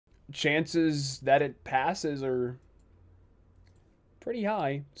chances that it passes are pretty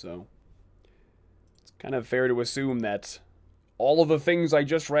high, so it's kind of fair to assume that all of the things I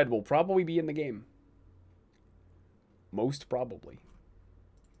just read will probably be in the game. Most probably.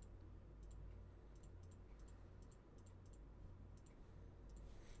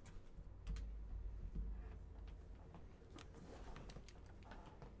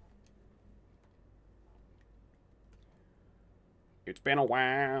 It's been a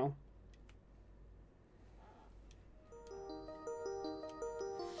while.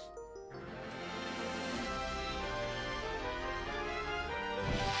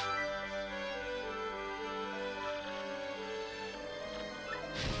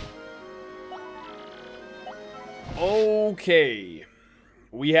 Okay.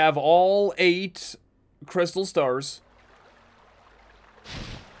 We have all 8 crystal stars.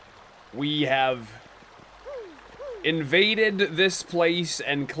 We have invaded this place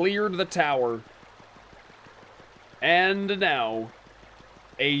and cleared the tower. And now,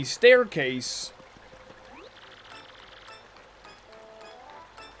 a staircase.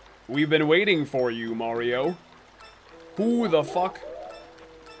 We've been waiting for you, Mario. Who the fuck?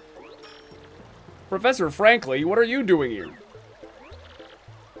 Professor Frankly, what are you doing here?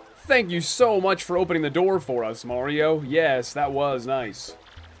 Thank you so much for opening the door for us, Mario. Yes, that was nice.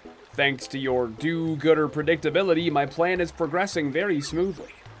 Thanks to your do-gooder predictability, my plan is progressing very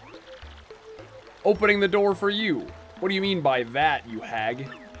smoothly. Opening the door for you. What do you mean by that, you hag?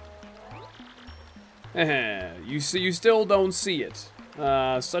 You still don't see it.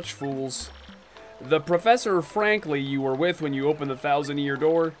 Such fools. The Professor Frankly you were with when you opened the 1,000-year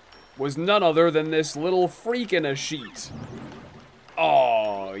door was none other than this little freak in a sheet.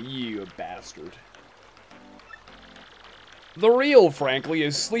 Aw, you bastard. The real Frankly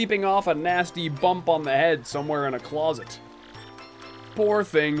is sleeping off a nasty bump on the head somewhere in a closet. Poor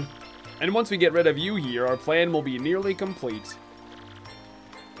thing. And once we get rid of you here, our plan will be nearly complete.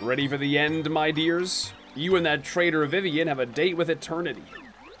 Ready for the end, my dears? You and that traitor Vivian have a date with eternity.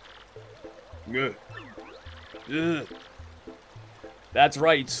 Ugh. Ugh. That's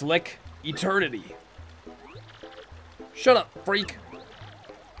right, Slick. Eternity. Shut up, freak.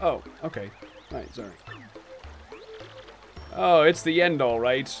 Oh, okay. Right, sorry. Oh, it's the end, all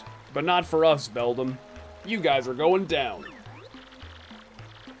right. But not for us, Beldam. You guys are going down.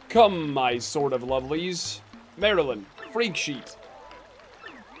 Come, my sort of lovelies. Marilyn, freak sheet.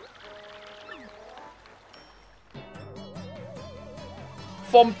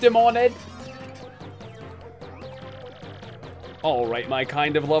 Thumped him on it. Alright, my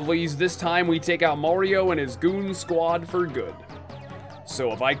kind of lovelies, this time we take out Mario and his goon squad for good.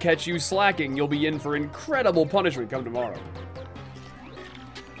 So if I catch you slacking, you'll be in for incredible punishment come tomorrow.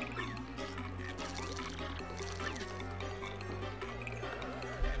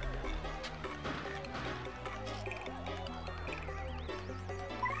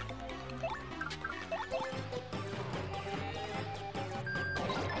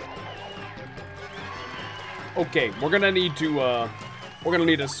 Okay, we're gonna need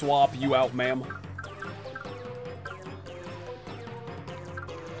to swap you out, ma'am.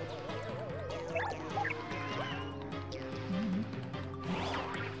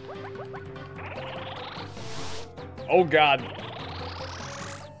 Oh God.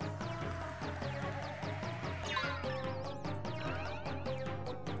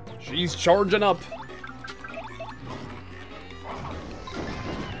 She's charging up.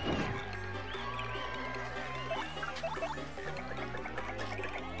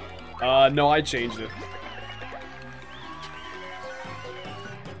 No, I changed it.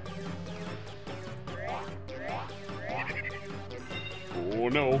 Oh,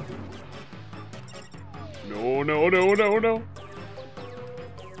 no. No, no, no, no, no.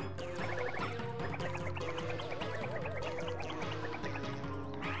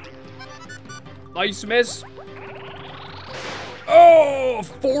 Nice miss. Oh,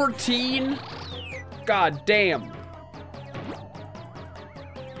 14? God damn.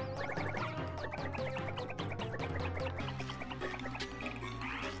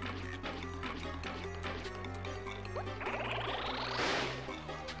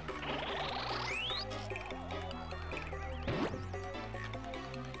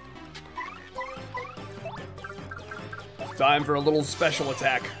 Time for a little special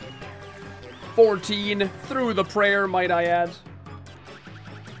attack. 14 through the prayer, might I add.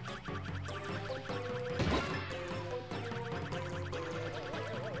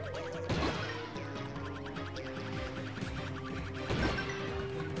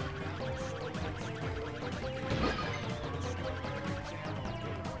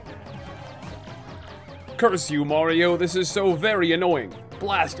 Curse you, Mario. This is so very annoying.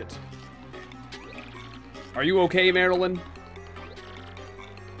 Blast it. Are you okay, Marilyn?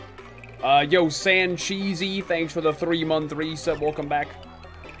 Yo, San Cheesy, thanks for the 3-month reset. Welcome back.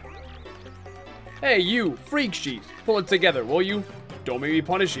 Hey, you, Freak Sheet. Pull it together, will you? Don't make me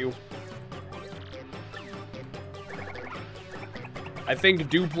punish you. I think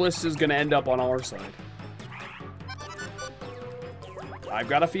Dupless is gonna end up on our side. I've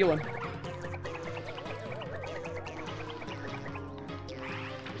got a feeling.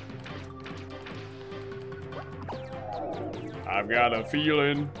 I've got a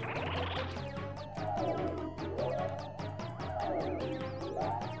feeling.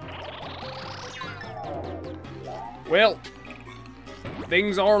 Well,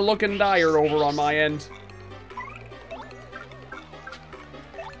 things are looking dire over on my end.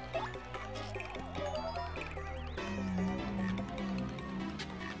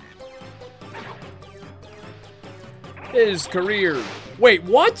 His career. Wait,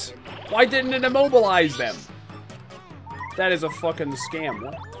 what? Why didn't it immobilize them? That is a fucking scam.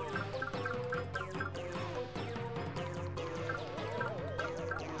 What?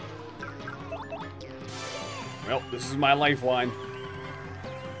 Well, this is my lifeline.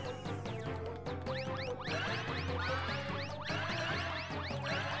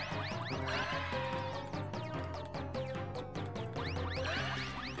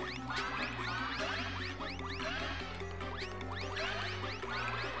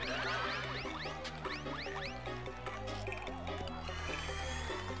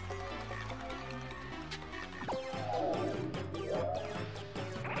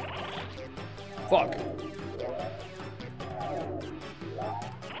 Fuck.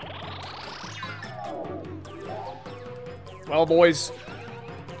 Well, boys,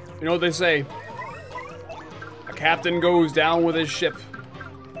 you know what they say. A captain goes down with his ship.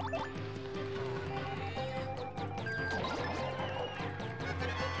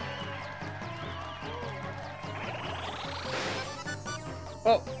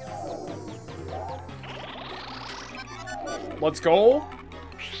 Oh. Let's go.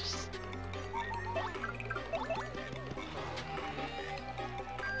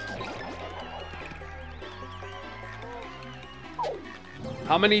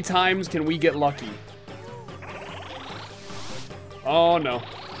 How many times can we get lucky? Oh, no.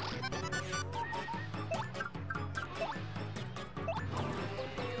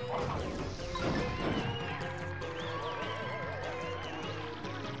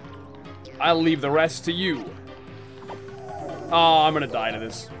 I'll leave the rest to you. Oh, I'm gonna die to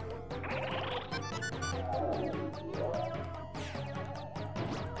this.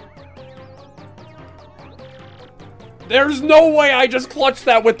 There's no way I just clutched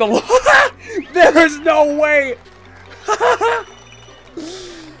that with the... There's no way!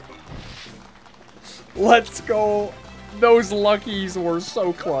 Let's go. Those luckies were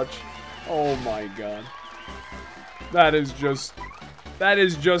so clutch. Oh my god. That is just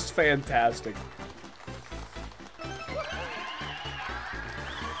fantastic.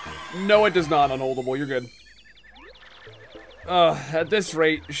 No, it does not, unholdable. You're good. At this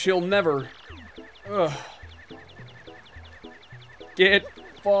rate, she'll never... Ugh. Get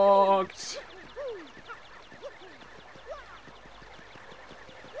fucked.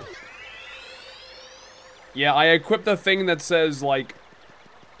 Yeah, I equipped the thing that says, like,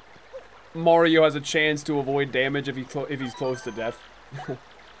 Mario has a chance to avoid damage if he's close to death.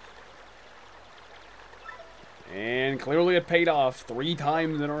 And clearly it paid off 3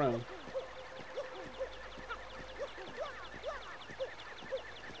 times in a row.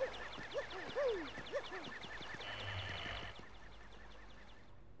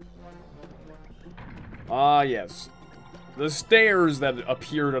 Ah, yes. The stairs that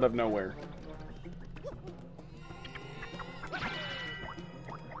appeared out of nowhere.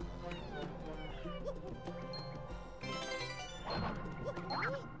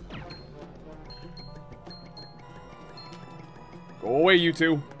 Go away, you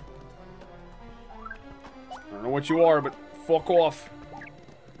two. I don't know what you are, but fuck off.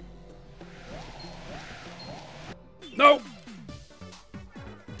 No!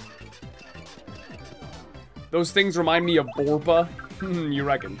 Those things remind me of Borpa. You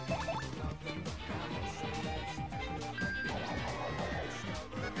reckon?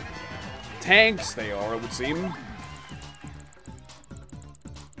 Tanks they are, it would seem.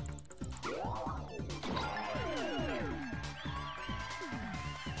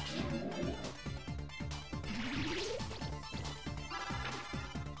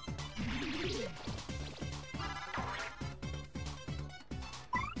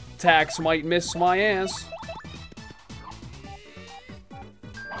 Attacks might miss my ass.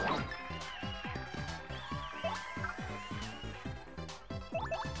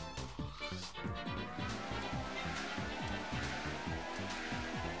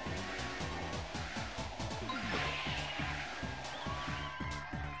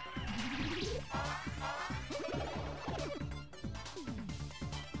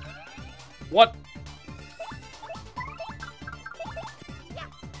 What?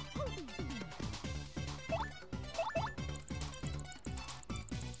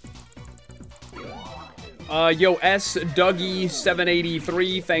 Yo, S.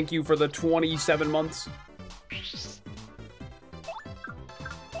 Dougie783, thank you for the 27 months.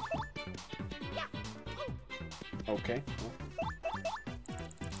 Okay.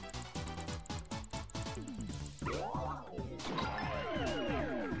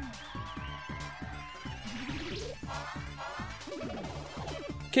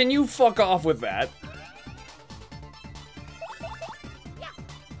 Can you fuck off with that?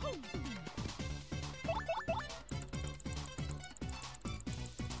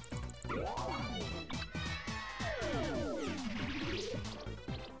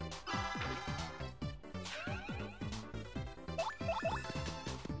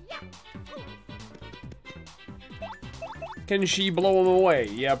 Can she blow him away?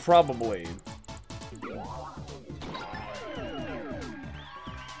 Yeah, probably.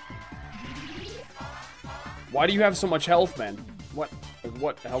 Why do you have so much health, man? What?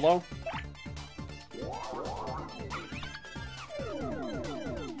 What? Hello?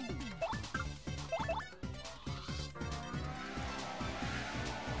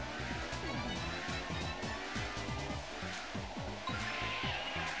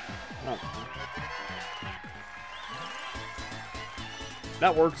 Oh.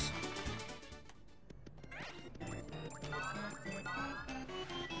 That works.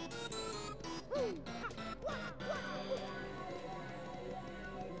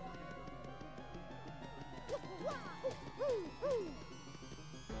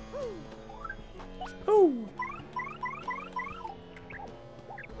 Ooh.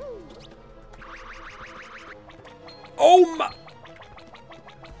 Oh my!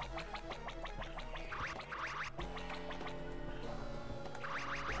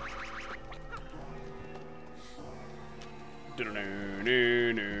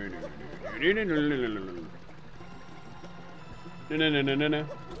 No.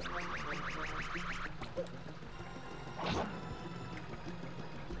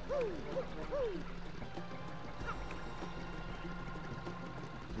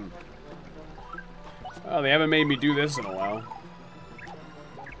 Oh, they haven't made me do this in a while.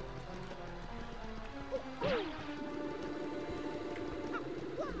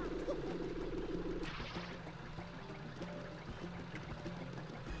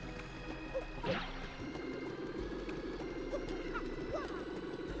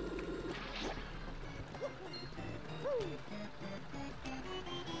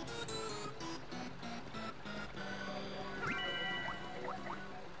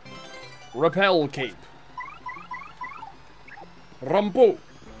 Repel cape. Rumpo.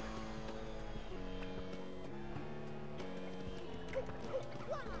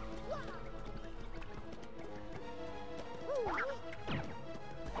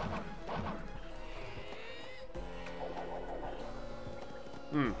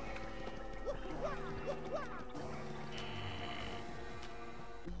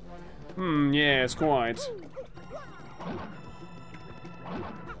 Yes, quite.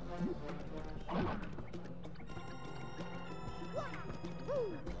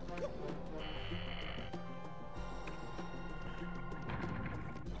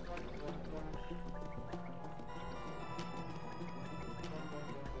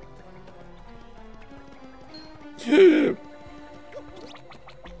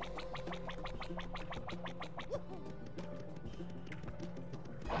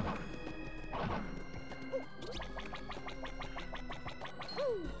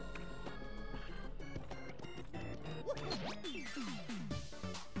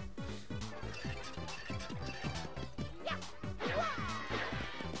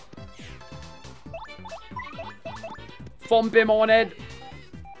 Thump him on head.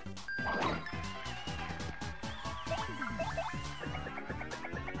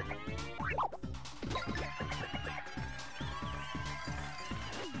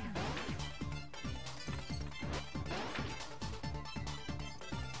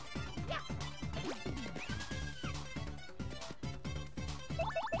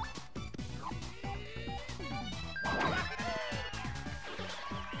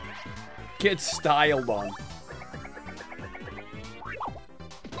 Get styled on.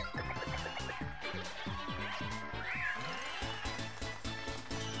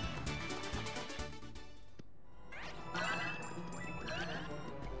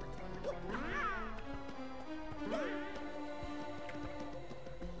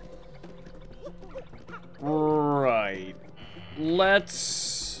 Right.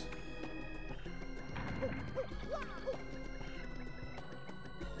 Let's...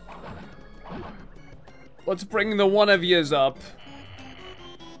 Let's bring the one of yous up.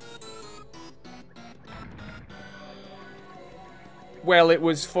 Well, it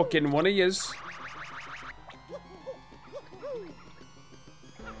was fucking one of yous.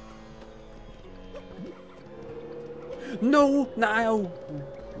 No, no.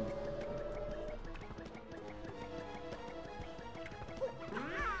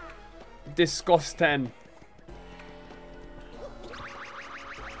 Disgusting.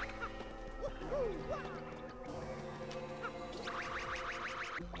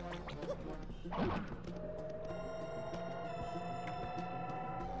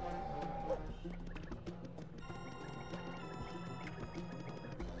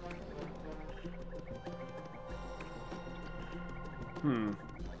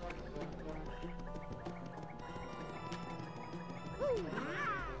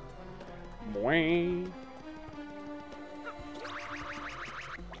 Boing.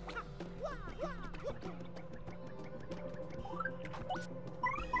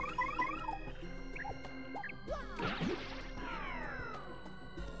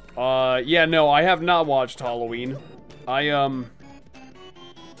 Yeah, no, I have not watched Halloween. I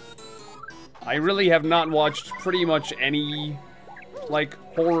really have not watched pretty much any, like,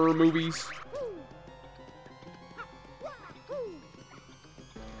 horror movies.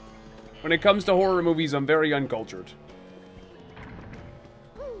 When it comes to horror movies, I'm very uncultured.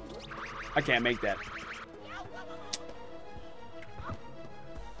 I can't make that.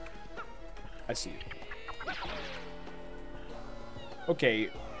 I see. Okay.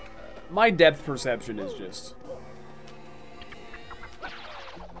 My depth perception is just...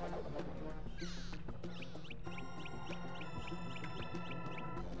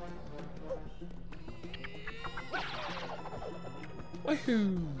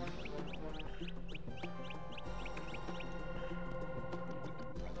 Woohoo!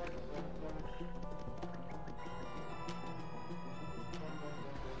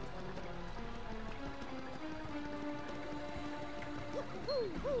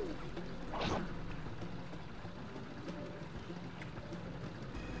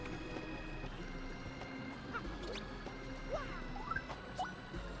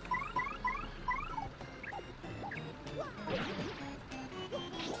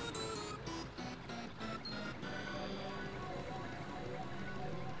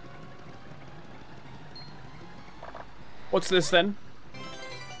 What's this then?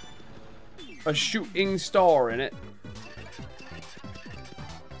 A shooting star in it.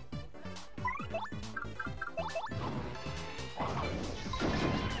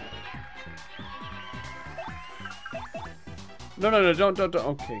 No, don't,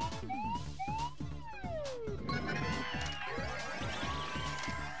 okay.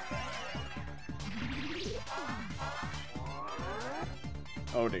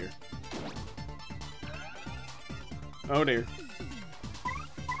 Oh dear. Oh dear.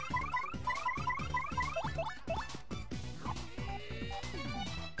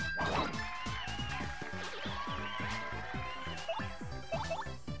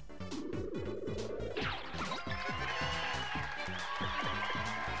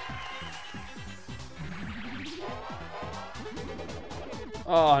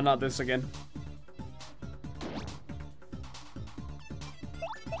 Oh, not this again.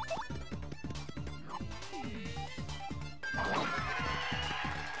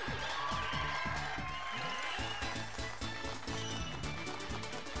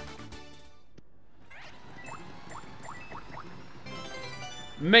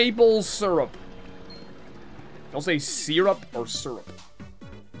 Maple syrup. I'll say syrup or syrup.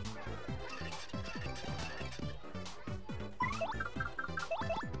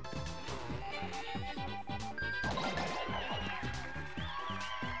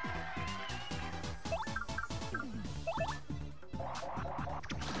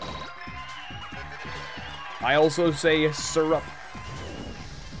 I also say syrup.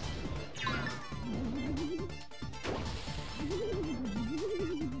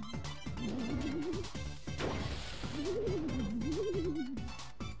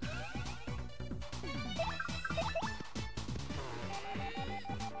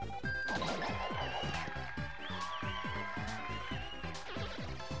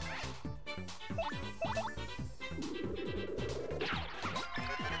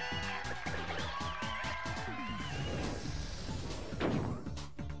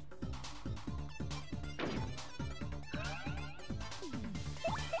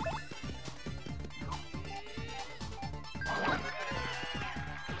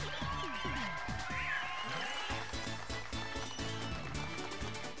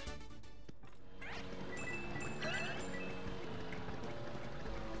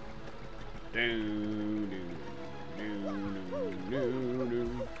 Do, do.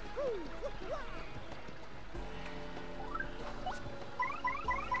 No.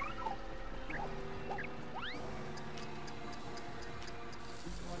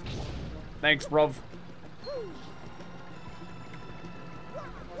 Thanks, bruv.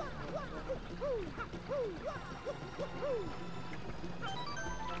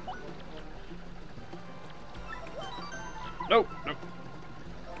 Nope, nope.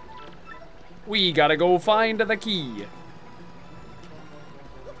 We gotta go find the key.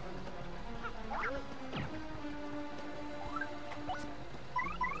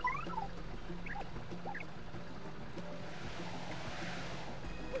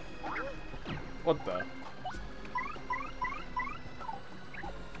 What the?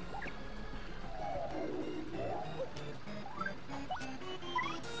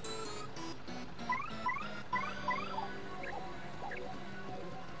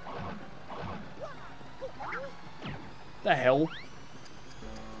 The hell?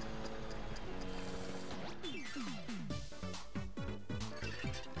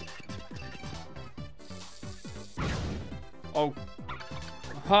 Oh.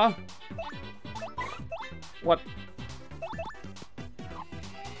 Huh? What?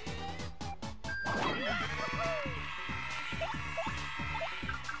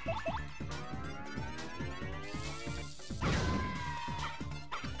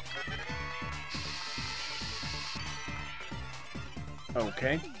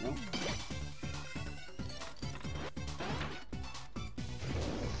 Okay. Well.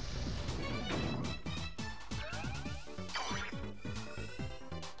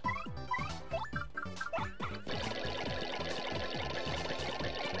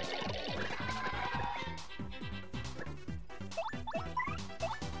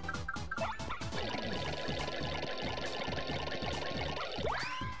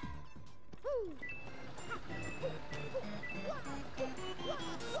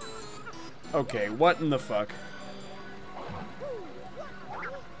 Okay, what in the fuck?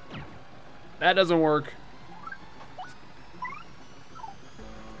 That doesn't work.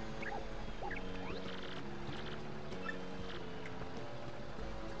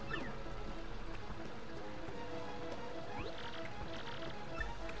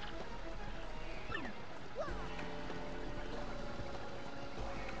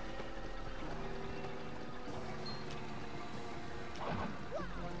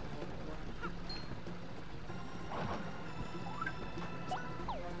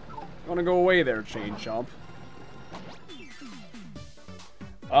 Wanna go away there, Chain Chomp.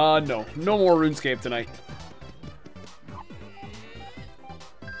 No. No more RuneScape tonight.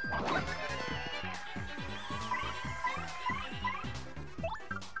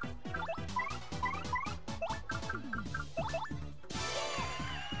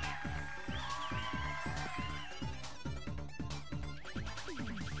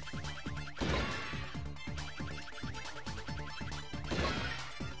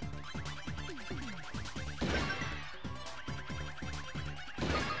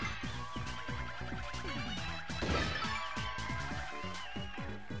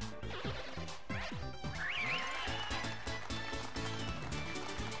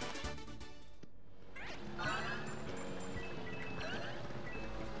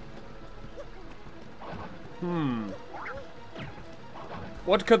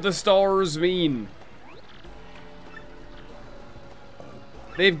 What could the stars mean?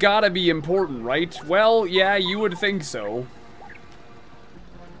 They've gotta be important, right? Well, yeah, you would think so.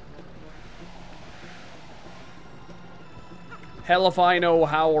 Hell if I know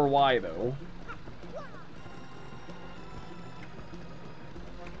how or why, though.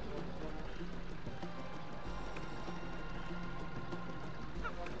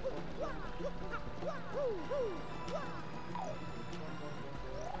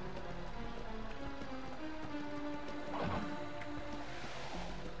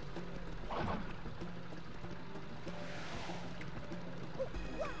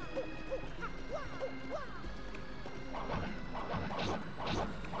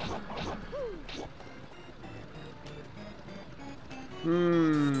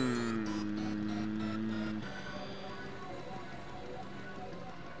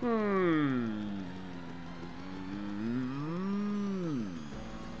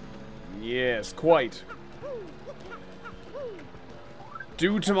 Yes, quite.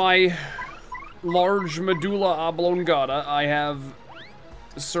 Due to my large medulla oblongata, I have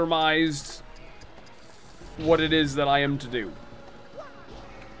surmised what it is that I am to do.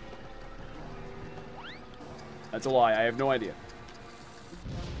 That's a lie, I have no idea.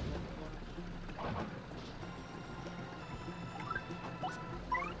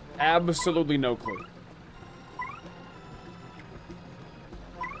 Absolutely no clue.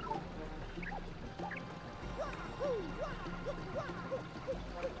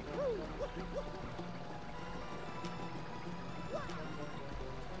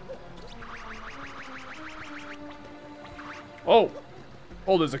 Oh!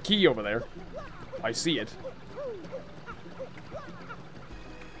 Oh, there's a key over there. I see it.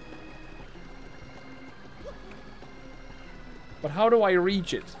 But how do I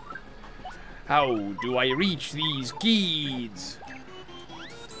reach it? How do I reach these keys?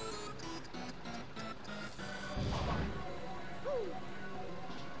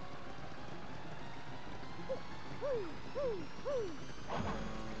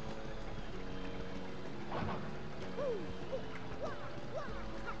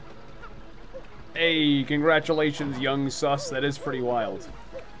 Hey, congratulations, young sus. That is pretty wild.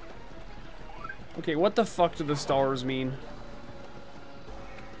 Okay, what the fuck do the stars mean?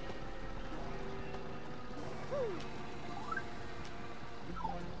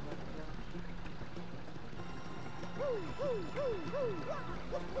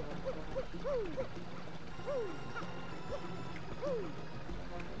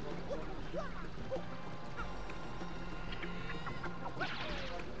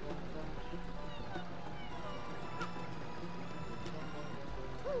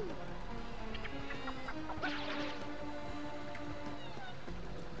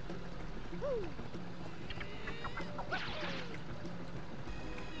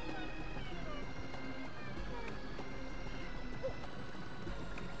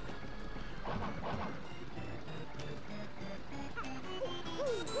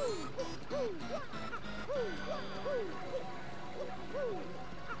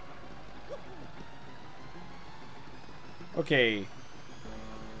 Okay.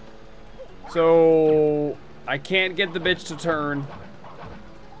 So I can't get the bitch to turn.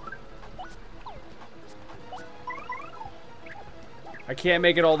 I can't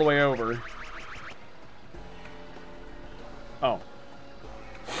make it all the way over. Oh.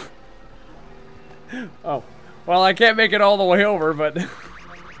 Oh. Well, I can't make it all the way over, but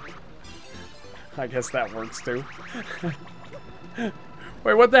I guess that works too.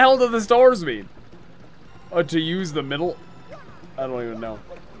 Wait, what the hell do the stars mean? Oh, to use the middle? I don't even know.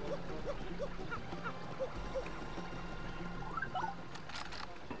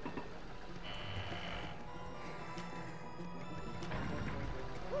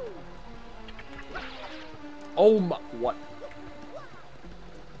 Oh my, what?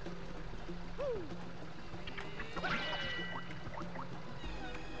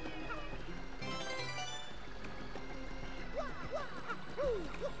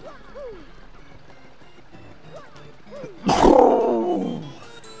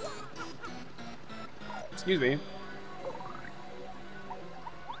 Excuse me.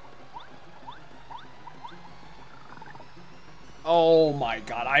 Oh my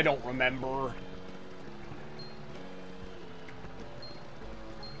god, I don't remember.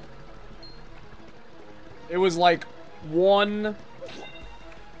 It was like one.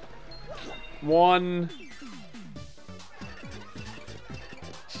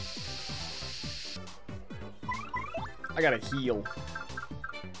 I gotta heal.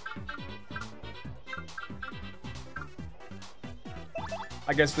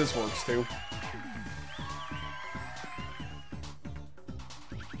 I guess this works too.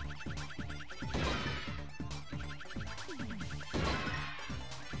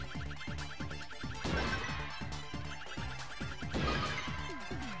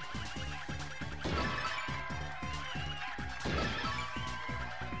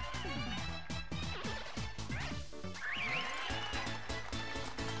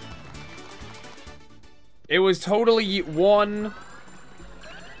 It was totally one,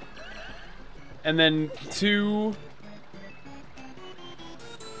 and then two.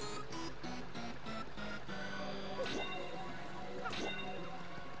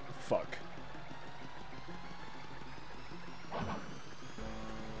 Fuck.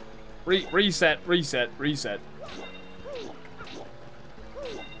 Reset.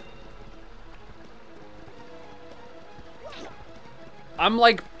 I'm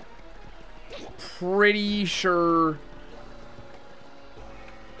like pretty sure.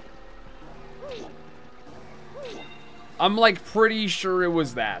 I'm like pretty sure it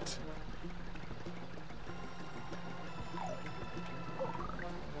was that.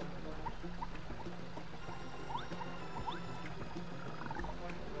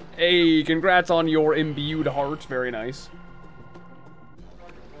 Hey, congrats on your imbued heart. Very nice.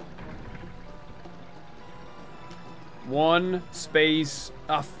 One space.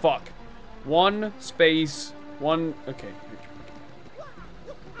 Ah, fuck. One space. One. Okay.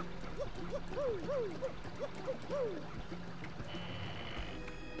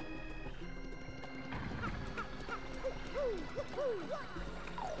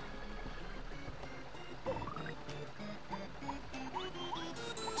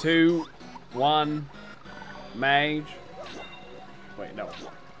 Two, one, mage. Wait, no.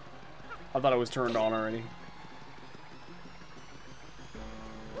 I thought it was turned on already.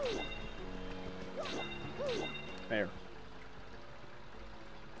 There.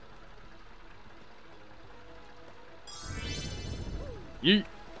 Yeet.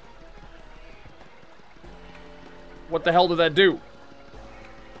 What the hell did that do?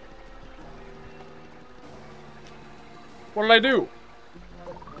 What did I do?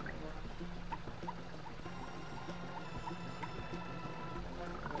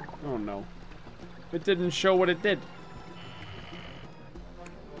 Oh no. It didn't show what it did.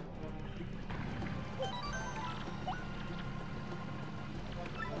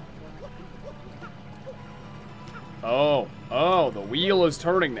 Oh, the wheel is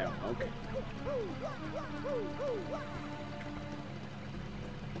turning now. Okay.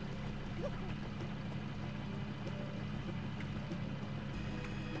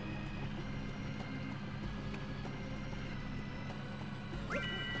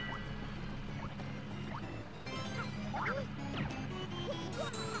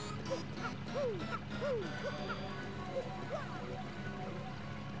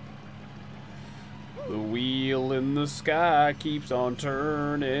 The wheel in the sky keeps on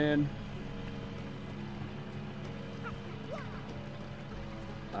turning.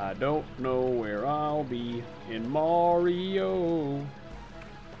 I don't know where I'll be in Mario.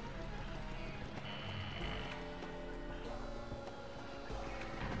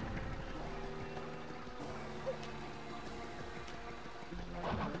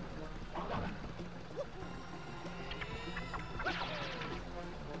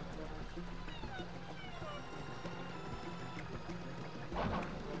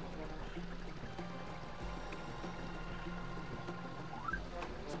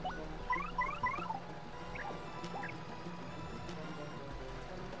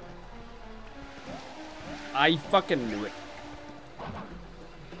 I fucking knew it.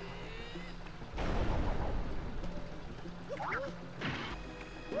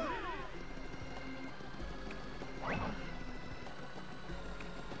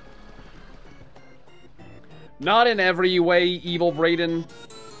 Not in every way, Evil Brayden.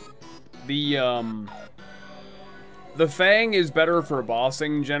 The Fang is better for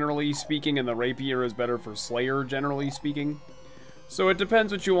bossing, generally speaking, and the Rapier is better for Slayer, generally speaking. So it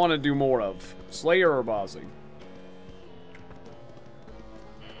depends what you want to do more of, Slayer or bossing.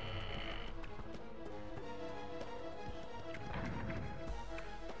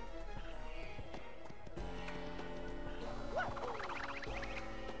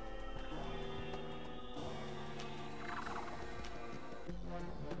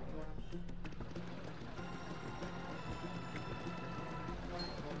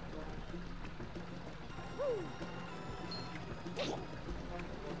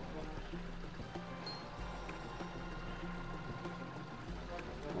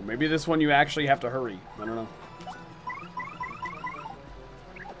 Maybe this one you actually have to hurry. I don't know.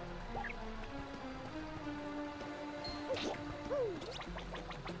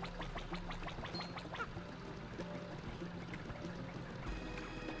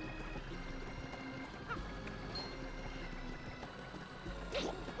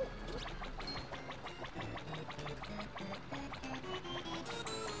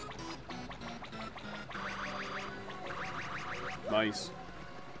 Nice.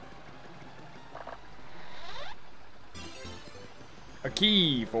 A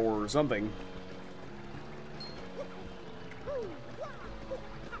key for something.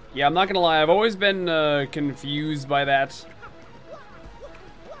 Yeah, I'm not gonna lie, I've always been confused by that.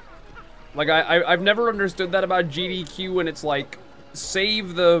 Like, I've never understood that about GDQ, and it's like,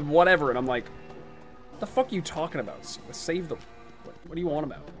 save the whatever, and I'm like, what the fuck are you talking about? Save the... What do you want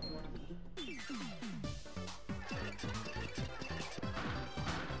about?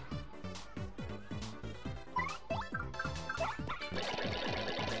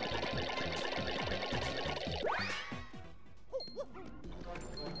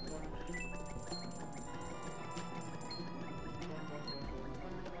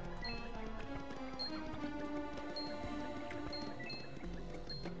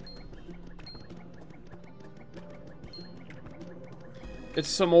 It's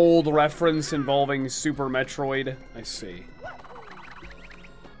some old reference involving Super Metroid. I see.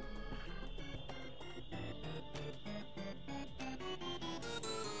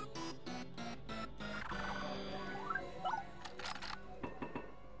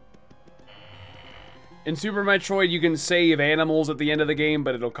 In Super Metroid, you can save animals at the end of the game,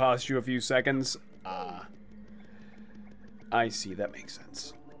 but it'll cost you a few seconds. I see. That makes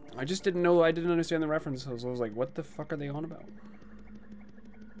sense. I just didn't know. I didn't understand the reference. So I was like, what the fuck are they on about?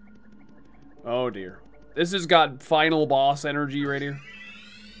 Oh dear. This has got final boss energy right here.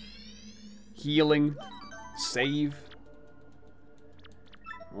 Healing. Save.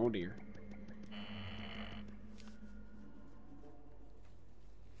 Oh dear.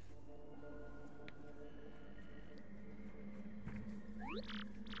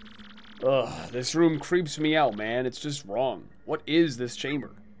 Ugh, this room creeps me out, man. It's just wrong. What is this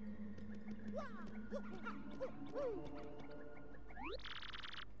chamber?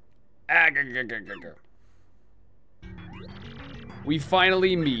 We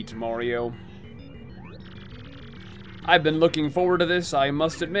finally meet, Mario. I've been looking forward to this, I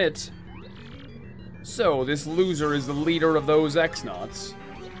must admit. So, this loser is the leader of those X-Nauts?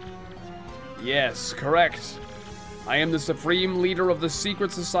 Yes, correct. I am the supreme leader of the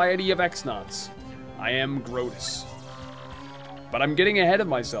secret society of X-Nauts. I am Grotus. But I'm getting ahead of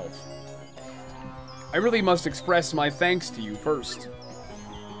myself. I really must express my thanks to you first.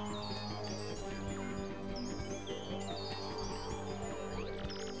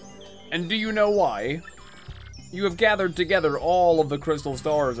 And do you know why? You have gathered together all of the crystal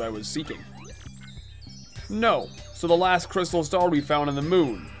stars I was seeking. No, so the last crystal star we found on the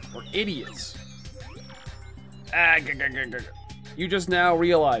moon were idiots. You just now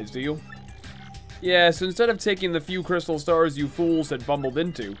realized, do you? Yes, instead of taking the few crystal stars you fools had bumbled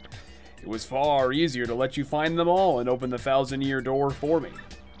into, it was far easier to let you find them all and open the 1,000-year door for me.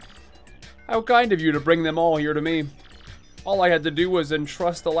 How kind of you to bring them all here to me. All I had to do was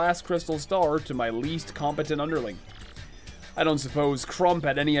entrust the last crystal star to my least competent underling. I don't suppose Crump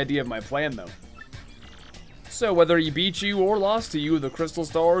had any idea of my plan, though. So whether he beat you or lost to you, the crystal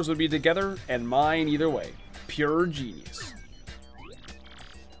stars would be together and mine either way. Pure genius.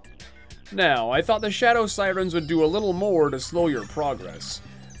 Now, I thought the Shadow Sirens would do a little more to slow your progress,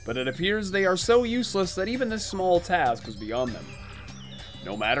 but it appears they are so useless that even this small task was beyond them.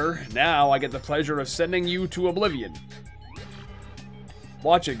 No matter, now I get the pleasure of sending you to oblivion.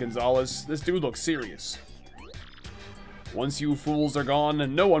 Watch it, Gonzalez. This dude looks serious. Once you fools are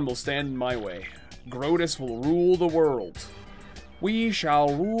gone, no one will stand in my way. Grotus will rule the world. We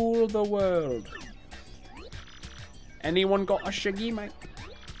shall rule the world. Anyone got a shiggy, mate?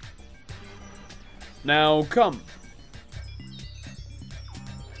 Now, come.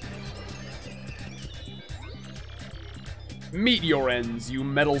 Meet your ends, you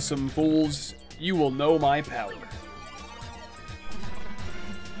meddlesome fools. You will know my power.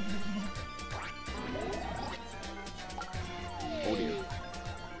 Oh dear.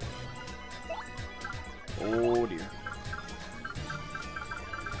 Oh dear.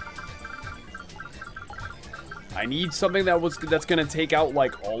 I need something that's gonna take out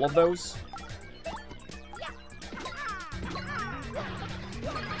like all of those.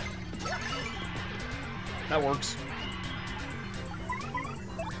 That works.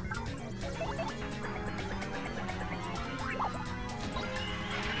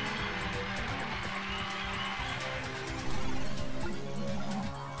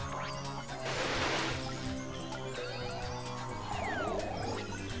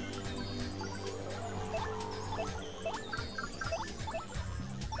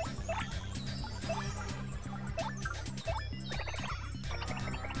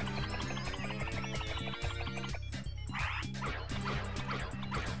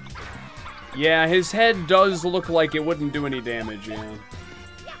 Yeah, his head does look like it wouldn't do any damage, yeah.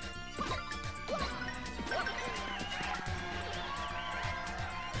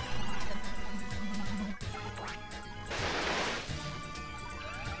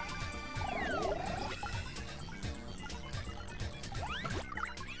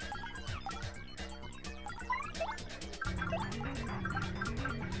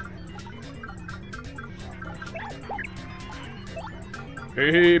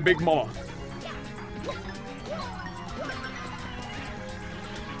 Hey, Big Mama.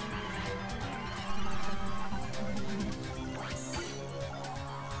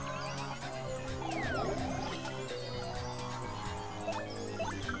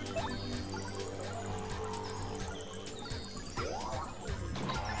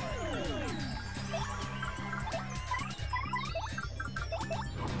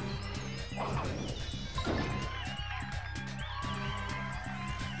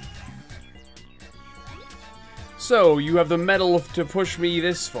 So, you have the mettle to push me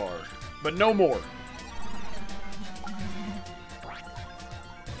this far, but no more.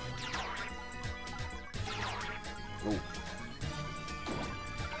 Ooh.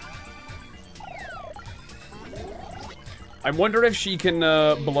 I wonder if she can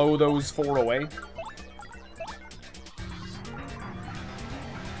blow those 4 away.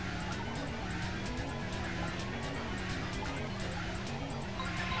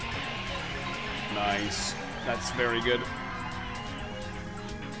 Nice. That's very good.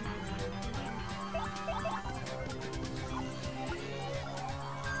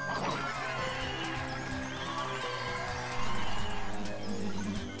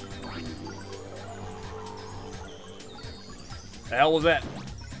 The hell was that?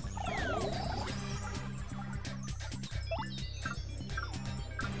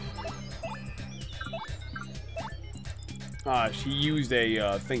 She used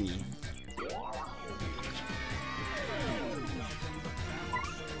a thingy.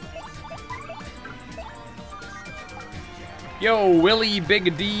 Yo, Willie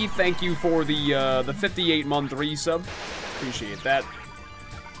Big D, thank you for the 58-month resub. Appreciate that.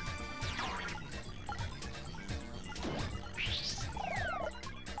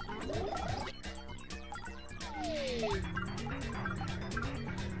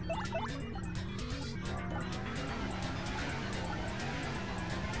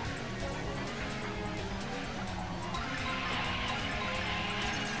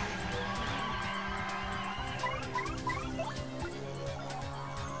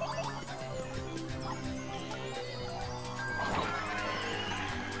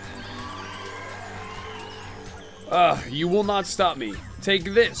 You will not stop me. Take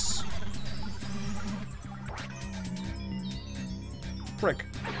this. Frick.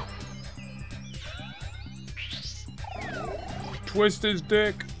 Twist his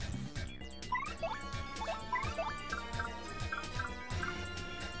dick.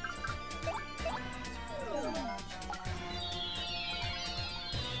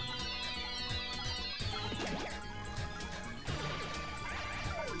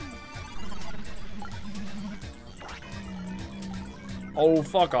 Oh,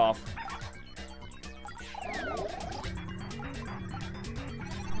 fuck off.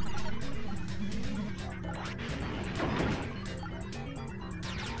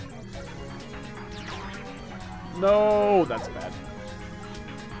 No, that's bad.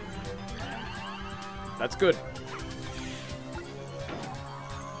 That's good.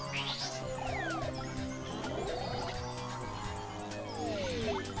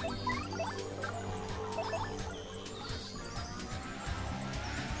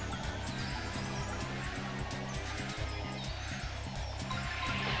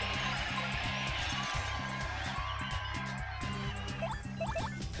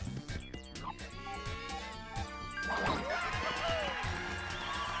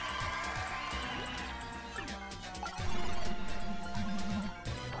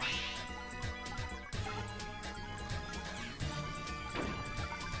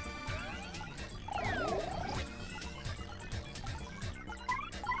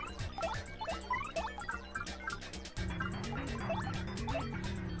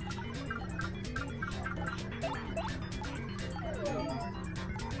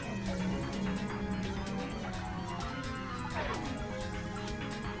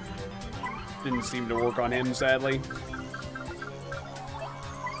 Didn't seem to work on him, sadly.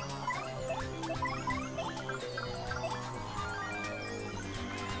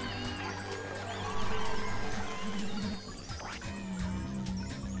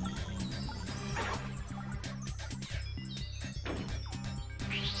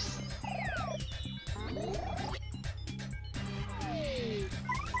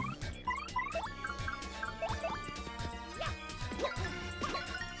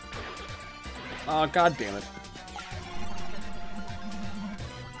 Oh, god damn it.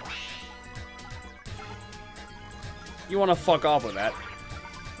 You wanna fuck off with that.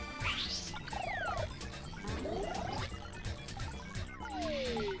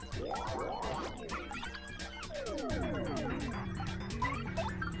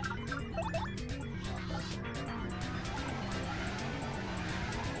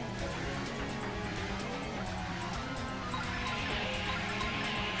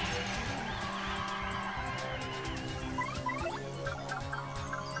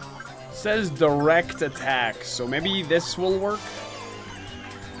 Says direct attack, so maybe this will work?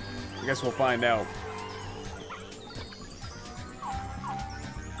 I guess we'll find out.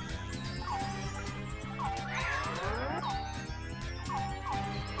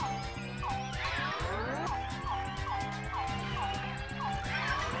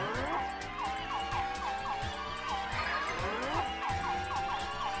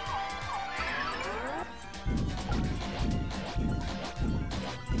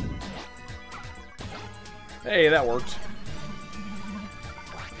 Hey, that worked.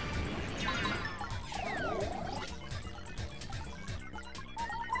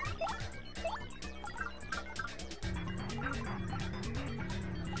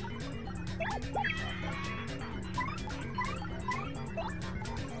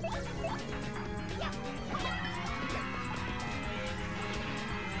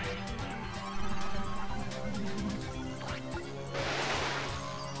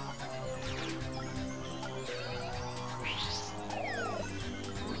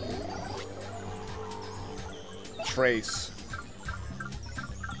 trace.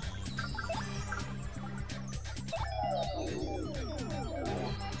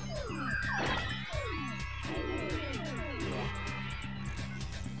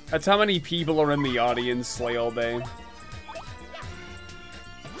 That's how many people are in the audience Slay all day.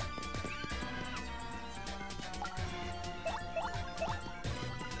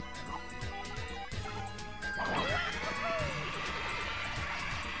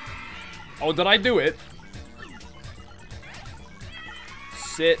 Oh, did I do it?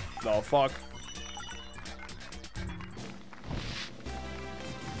 Sit the fuck.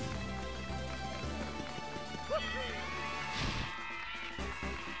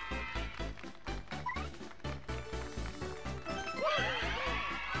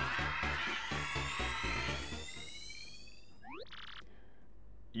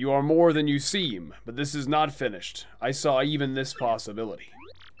 You are more than you seem, but this is not finished. I saw even this possibility.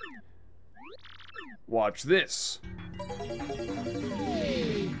 Watch this.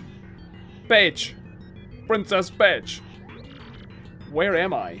 Peach! Princess Peach! Where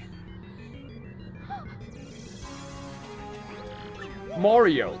am I?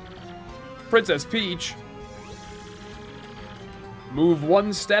 Mario! Princess Peach! Move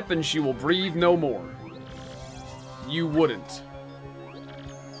one step and she will breathe no more. You wouldn't.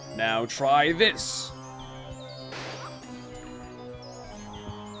 Now try this.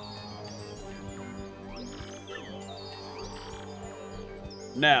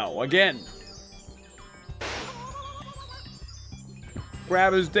 Now, again.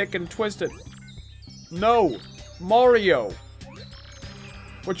 Grab his dick and twist it. No! Mario!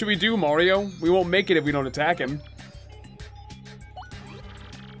 What should we do, Mario? We won't make it if we don't attack him.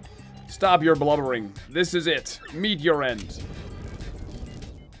 Stop your blubbering. This is it. Meet your end.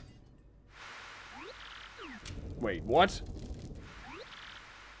 Wait, what?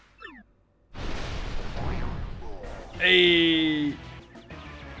 Hey...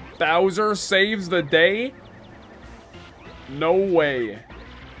 Bowser saves the day? No way.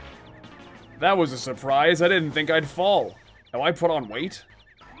 That was a surprise. I didn't think I'd fall. Have I put on weight?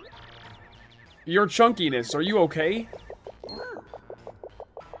 Your chunkiness, are you okay?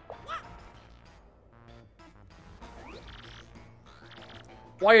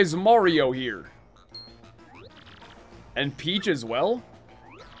 Why is Mario here? And Peach as well?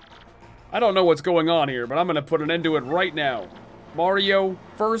 I don't know what's going on here, but I'm gonna put an end to it right now. Mario,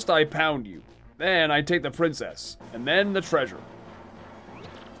 first I pound you. Then I take the princess. And then the treasure.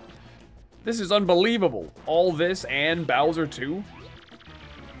 This is unbelievable. All this and Bowser too?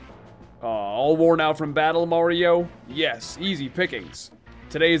 All worn out from battle, Mario? Yes, easy pickings.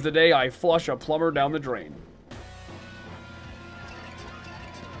 Today's the day I flush a plumber down the drain.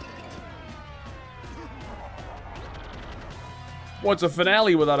 What's a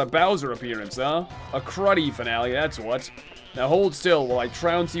finale without a Bowser appearance, huh? A cruddy finale, that's what. Now hold still while I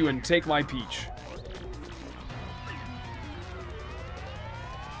trounce you and take my Peach.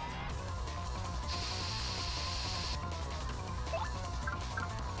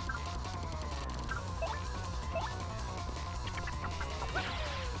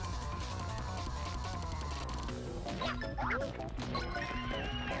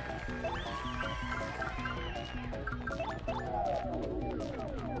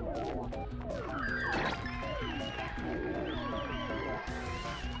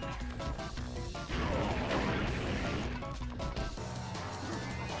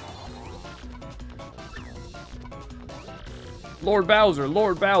 Lord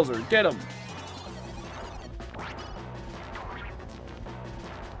Bowser, get him!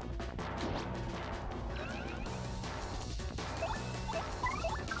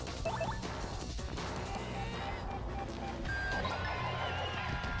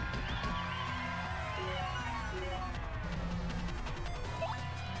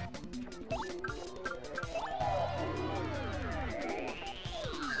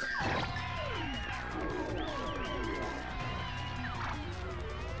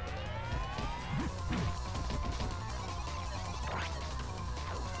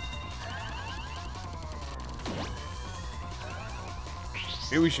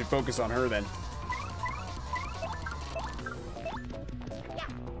 Maybe we should focus on her then.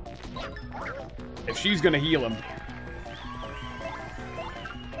 If she's gonna heal him.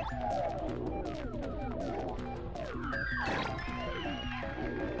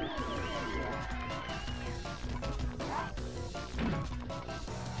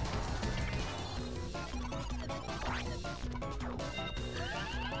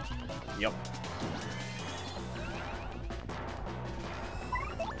 Yep.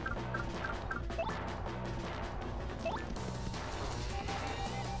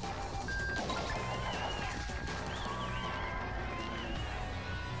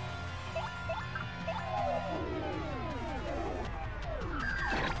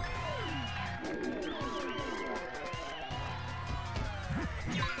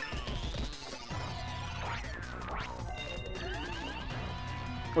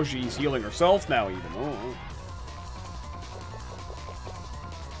 Oh, she's healing herself now, even. Oh.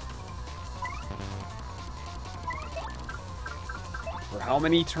 For how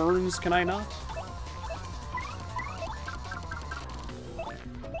many turns can I not?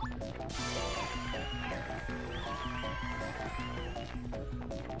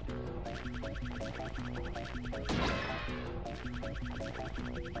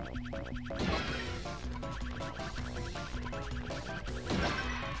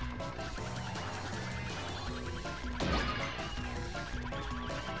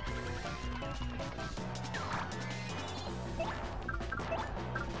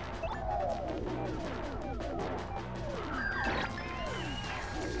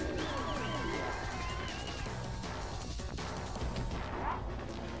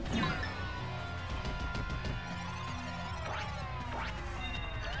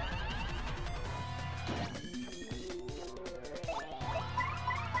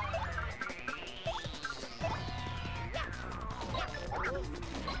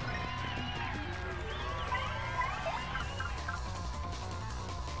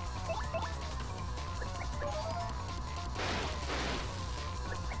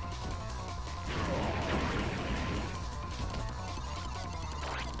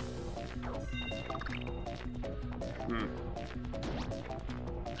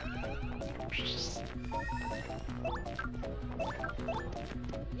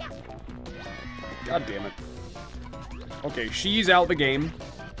 God damn it. Okay, she's out the game.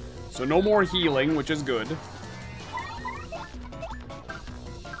 So no more healing, which is good.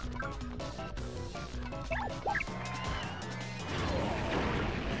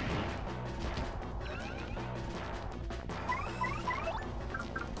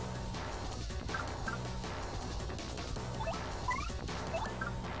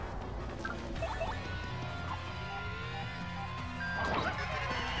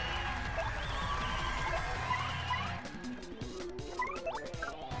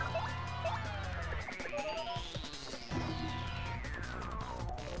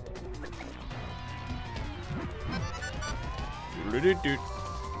 Doot.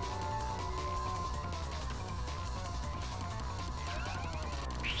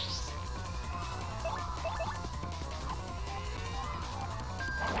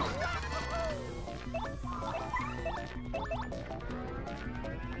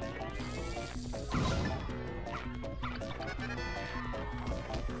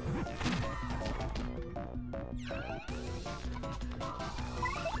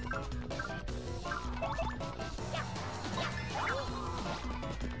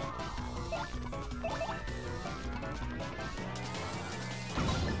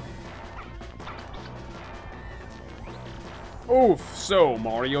 Oof, so,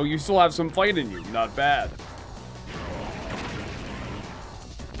 Mario, you still have some fight in you. Not bad.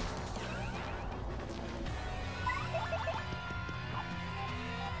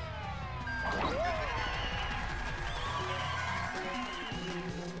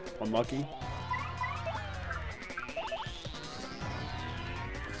 Unlucky.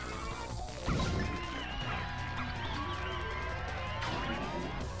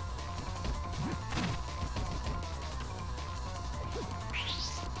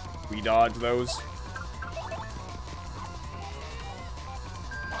 We dodge those.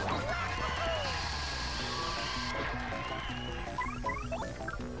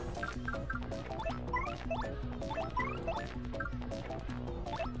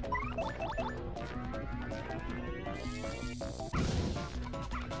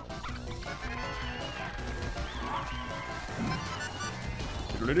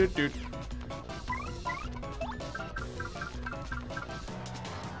 Doot.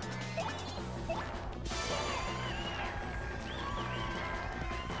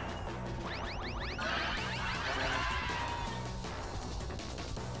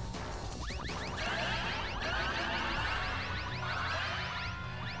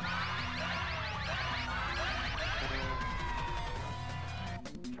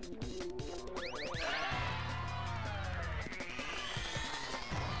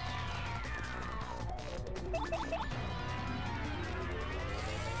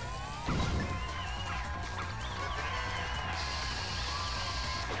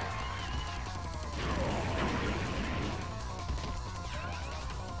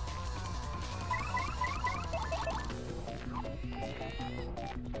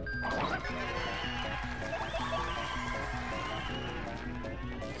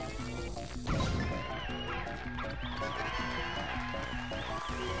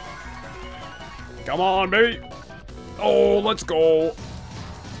 Come on, baby. Oh, let's go.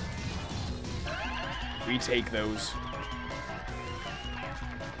 We take those.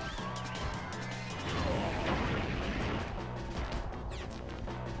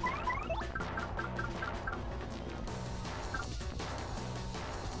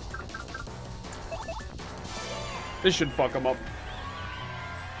 This should fuck him up.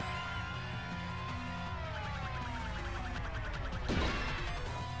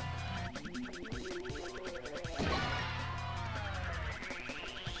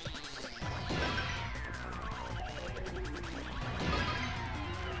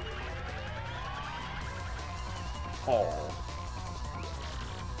 Oh.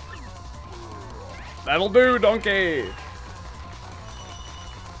 That'll do, donkey!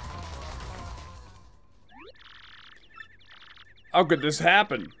 How could this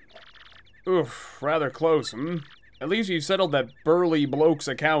happen? Oof, rather close, hmm? At least you settled that burly bloke's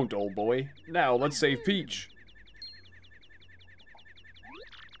account, old boy. Now, let's save Peach.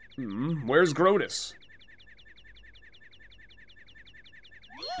 Where's Grotus?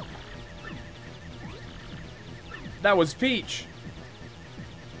 That was Peach.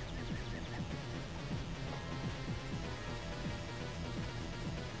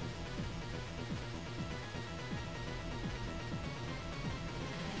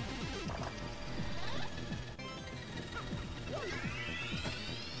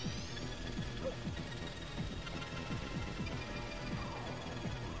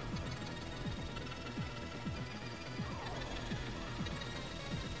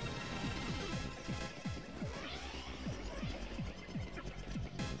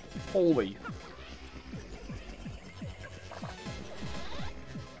 Holy.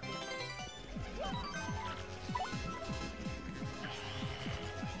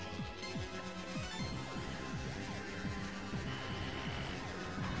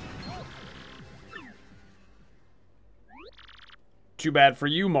 Too bad for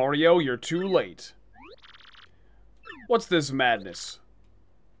you, Mario. You're too late. What's this madness?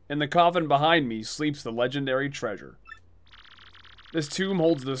 In the coffin behind me sleeps the legendary treasure. This tomb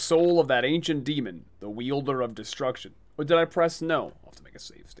holds the soul of that ancient demon, the wielder of destruction. Or did I press no? I'll have to make a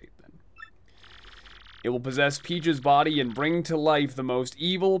save state then. It will possess Peach's body and bring to life the most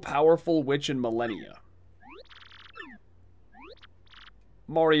evil, powerful witch in millennia.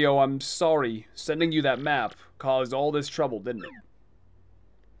 Mario, I'm sorry. Sending you that map caused all this trouble, didn't it?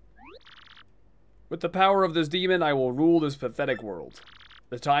 With the power of this demon, I will rule this pathetic world.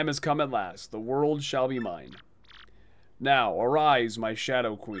 The time has come at last. The world shall be mine. Now, arise, my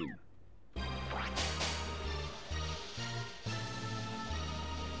Shadow Queen.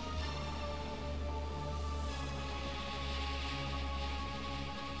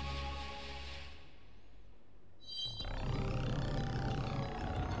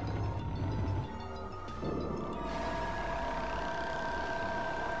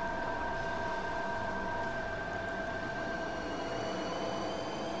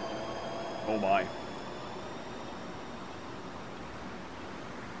 Oh my.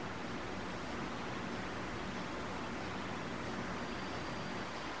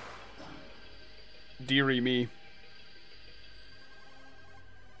 Dearie me.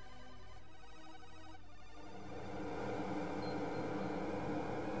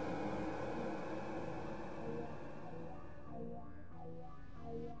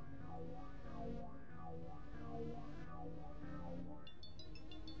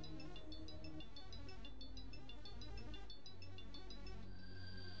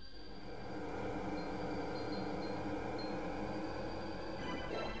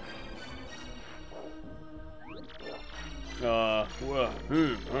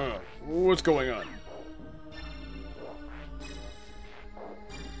 What's going on?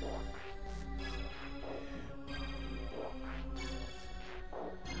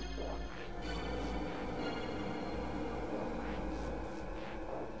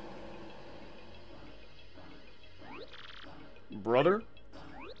 Brother?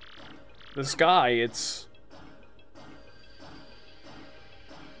 The sky, it's...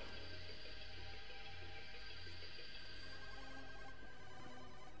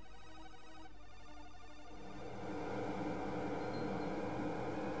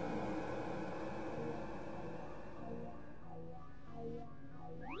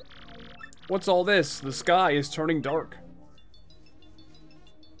 What's all this? The sky is turning dark.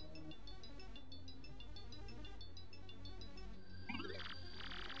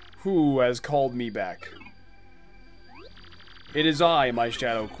 Who has called me back? It is I, my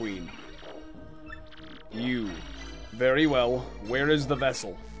Shadow Queen. You. Very well. Where is the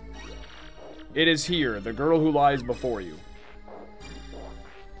vessel? It is here, the girl who lies before you.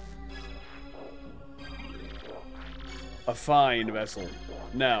 A fine vessel.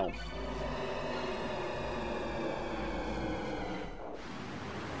 Now.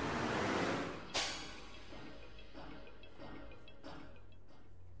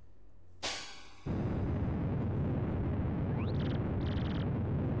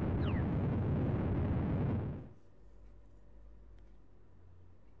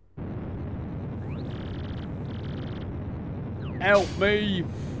 Help me!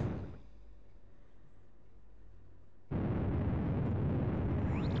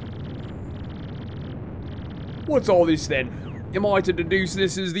 What's all this then? Am I to deduce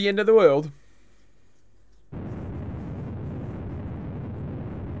this is the end of the world?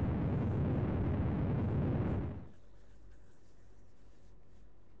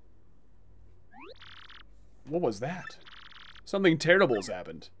 What was that? Something terrible has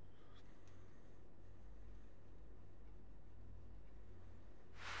happened.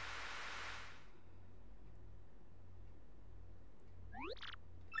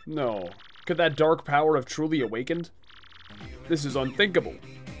 No. Could that dark power have truly awakened? This is unthinkable.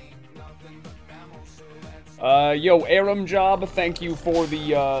 Yo, Aram Job, thank you for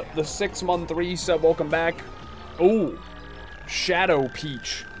the 6-month resub. Welcome back. Ooh. Shadow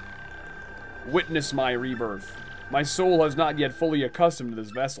Peach. Witness my rebirth. My soul has not yet fully accustomed to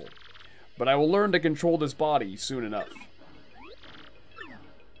this vessel, but I will learn to control this body soon enough.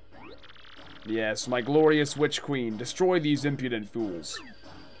 Yes, my glorious Witch Queen, destroy these impudent fools.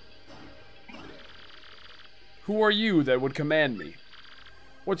 Who are you that would command me?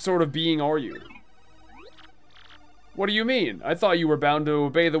 What sort of being are you? What do you mean? I thought you were bound to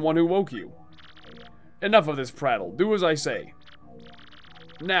obey the one who woke you. Enough of this prattle. Do as I say.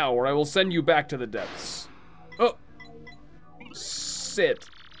 Now, or I will send you back to the depths. Oh! Sit.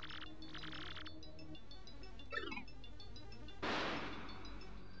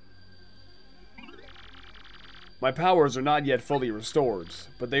 My powers are not yet fully restored,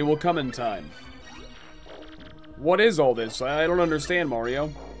 but they will come in time. What is all this? I don't understand,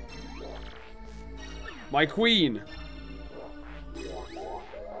 Mario. My queen!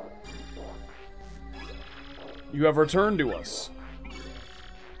 You have returned to us.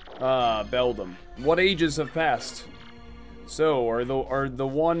 Ah, Beldam. What ages have passed? So, you are the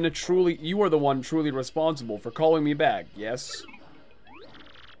one truly responsible for calling me back, yes?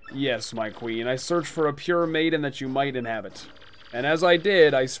 Yes, my queen, I searched for a pure maiden that you might inhabit. And as I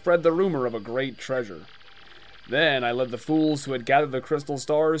did, I spread the rumor of a great treasure. Then I led the fools who had gathered the crystal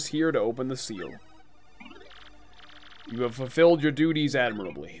stars here to open the seal. You have fulfilled your duties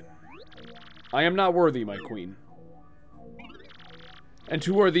admirably. I am not worthy, my queen. And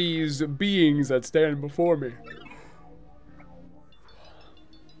who are these beings that stand before me?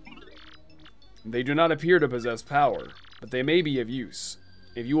 They do not appear to possess power, but they may be of use.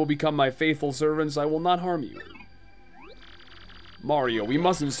 If you will become my faithful servants, I will not harm you. Mario, we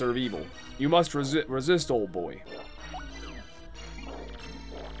mustn't serve evil. You must resist, old boy.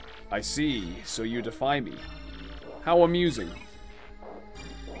 I see, so you defy me. How amusing.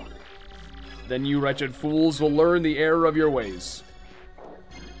 Then you wretched fools will learn the error of your ways.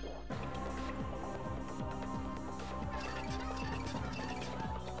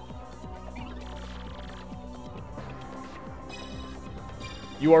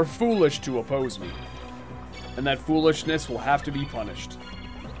 You are foolish to oppose me, and that foolishness will have to be punished.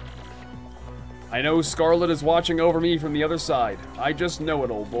 I know Scarlet is watching over me from the other side. I just know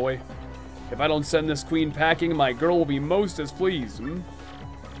it, old boy. If I don't send this queen packing, my girl will be most as pleased,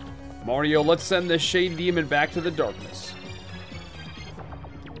 Mario, let's send this shade demon back to the darkness.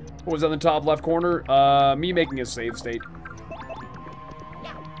 What was on the top left corner? Me making a save state.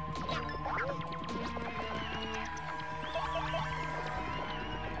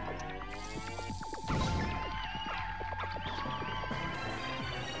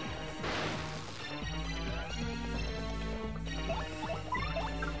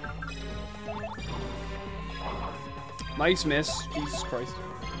 Nice miss. Jesus Christ.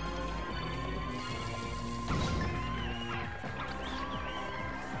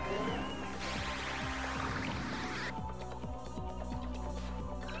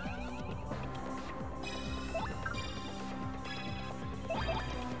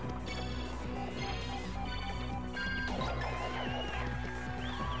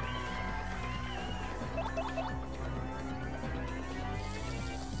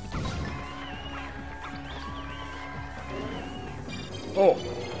 Oh.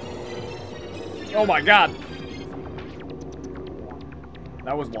 Oh my god.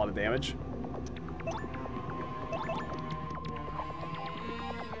 That was a lot of damage.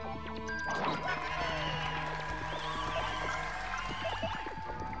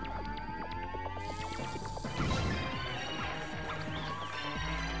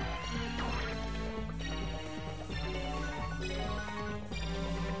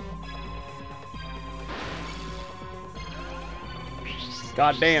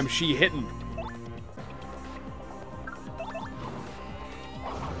 God damn, she hitting.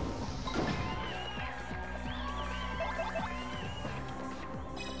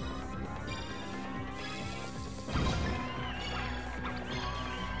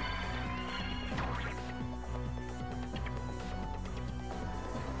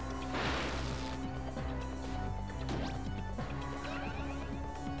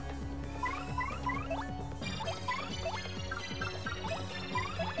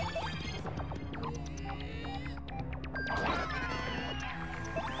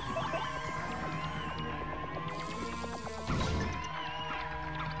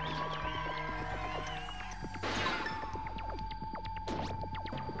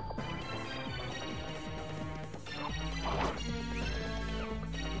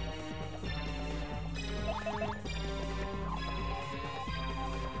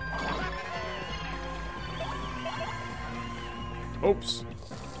 Oops.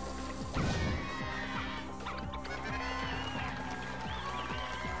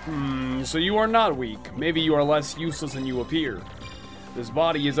 So you are not weak. Maybe you are less useless than you appear. This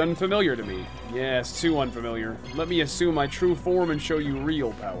body is unfamiliar to me. Yes, too unfamiliar. Let me assume my true form and show you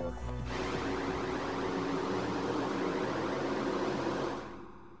real power.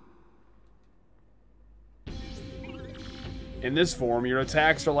 In this form, your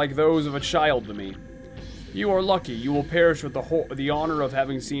attacks are like those of a child to me. You are lucky. You will perish with the honor of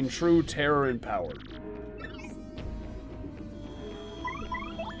having seen true terror and power.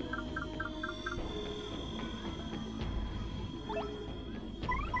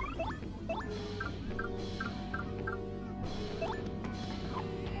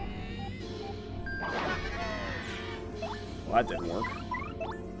 Well, that didn't work.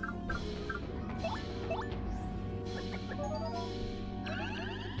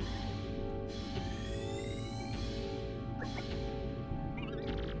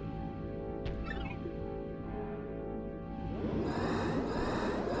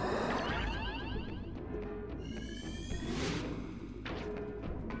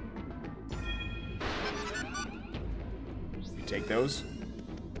 Take those.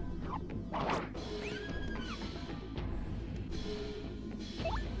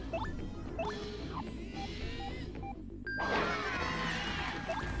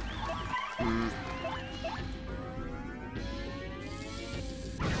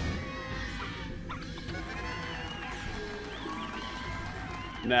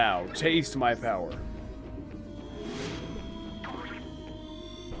 Now, taste my power.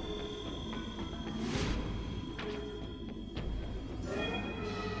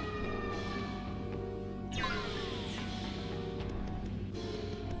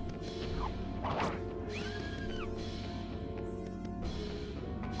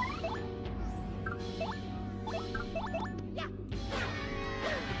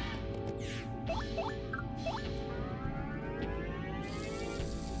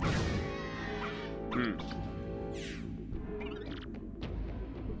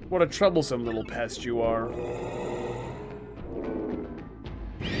 What a troublesome little pest you are.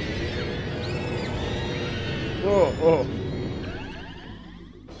 Oh.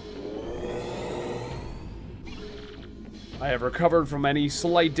 I have recovered from any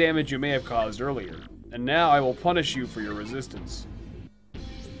slight damage you may have caused earlier, and now I will punish you for your resistance.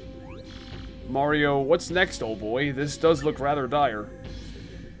 Mario, what's next, old boy? This does look rather dire.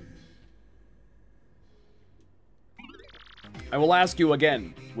 I will ask you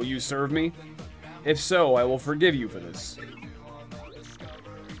again, will you serve me? If so, I will forgive you for this.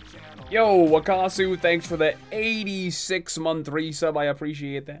 Yo, Wakasu, thanks for the 86-month resub, I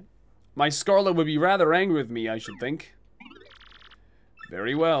appreciate that. My Scarlet would be rather angry with me, I should think.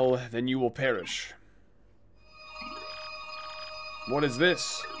 Very well, then you will perish. What is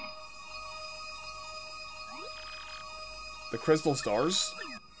this? The crystal stars?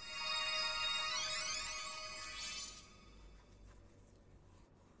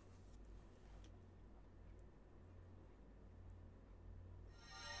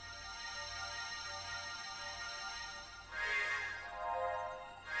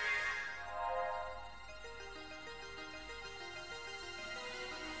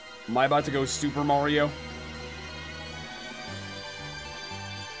 Am I about to go Super Mario?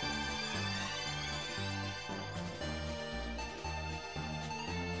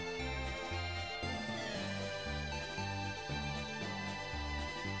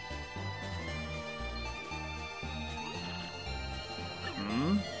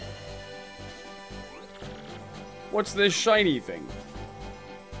 What's this shiny thing?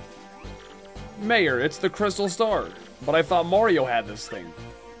 Mayor, it's the crystal star. But I thought Mario had this thing.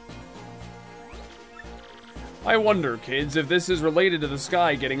 I wonder, kids, if this is related to the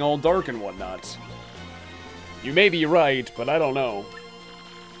sky getting all dark and whatnot. You may be right, but I don't know.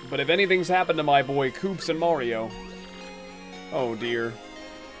 But if anything's happened to my boy Koops and Mario... Oh dear.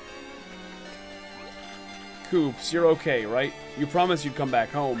 Koops, you're okay, right? You promised you'd come back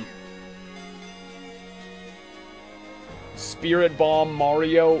home. Spirit Bomb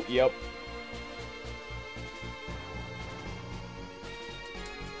Mario? Yep.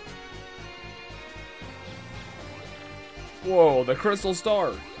 Whoa, the crystal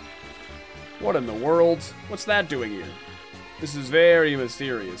star. What in the world? What's that doing here? This is very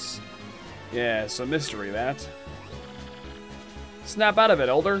mysterious. Yeah, it's a mystery, that. Snap out of it,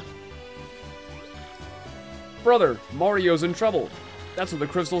 Elder. Brother, Mario's in trouble. That's what the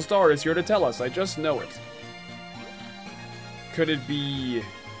crystal star is here to tell us. I just know it. Could it be...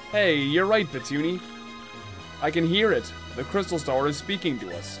 Hey, you're right, Petuni. I can hear it. The crystal star is speaking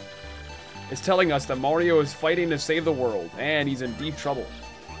to us. is telling us that Mario is fighting to save the world, and he's in deep trouble.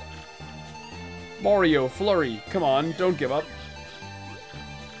 Mario, Flurry, come on, don't give up.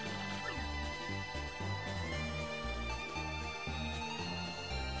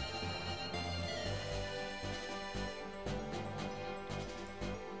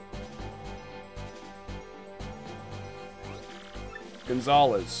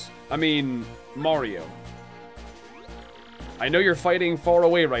 Mario. I know you're fighting far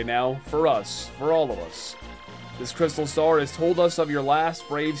away right now, for us, for all of us. This crystal star has told us of your last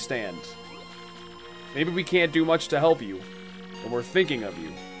brave stand. Maybe we can't do much to help you, but we're thinking of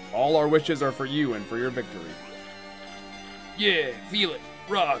you. All our wishes are for you and for your victory. Yeah, feel it.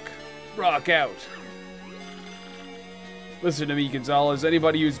 Rock. Rock out. Listen to me, Gonzalez.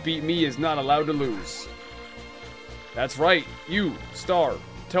 Anybody who's beat me is not allowed to lose. That's right. You, Star.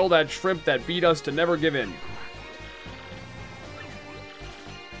 Tell that shrimp that beat us to never give in.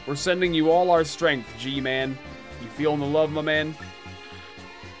 We're sending you all our strength, G-Man. You feeling the love, my man?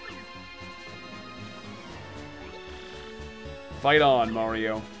 Fight on,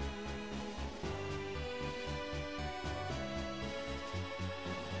 Mario.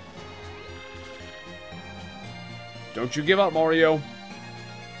 Don't you give up, Mario.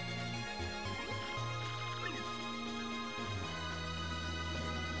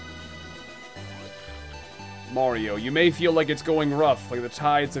 Mario, you may feel like it's going rough, like the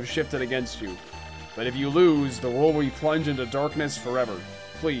tides have shifted against you. But if you lose, the world will be plunged into darkness forever.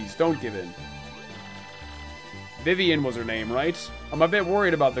 Please, don't give in. Vivian was her name, right? I'm a bit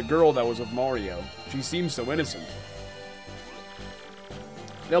worried about the girl that was with Mario. She seems so innocent.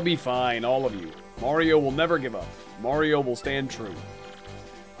 They'll be fine, all of you. Mario will never give up. Mario will stand true.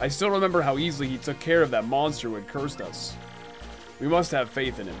 I still remember how easily he took care of that monster who had cursed us. We must have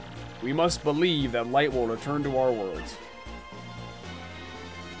faith in him. We must believe that light will return to our world.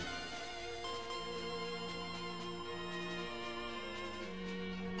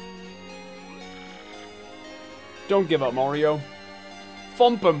 Don't give up, Mario.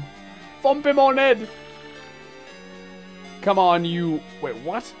 Thump him. Thump him on head. Come on, you... Wait,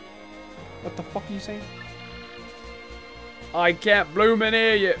 what? What the fuck are you saying? I can't bloomin'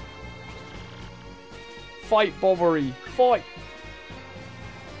 hear you. Fight, Bobbery. Fight.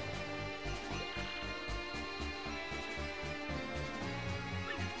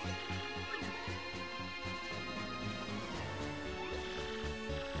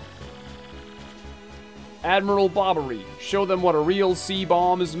 Admiral Bobbery, show them what a real sea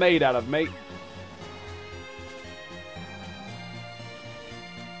bomb is made out of, mate.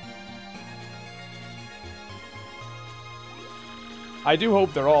 I do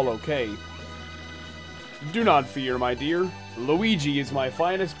hope they're all okay. Do not fear, my dear. Luigi is my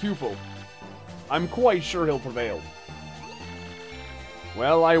finest pupil. I'm quite sure he'll prevail.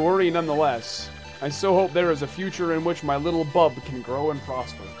 Well, I worry nonetheless. I so hope there is a future in which my little bub can grow and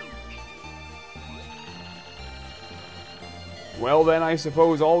prosper. Well then, I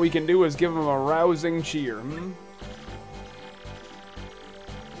suppose all we can do is give him a rousing cheer, hmm?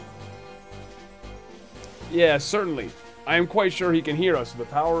 Yeah, certainly. I am quite sure he can hear us with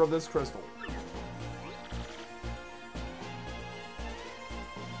the power of this crystal.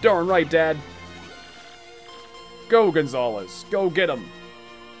 Darn right, Dad. Go, Gonzalez. Go get him.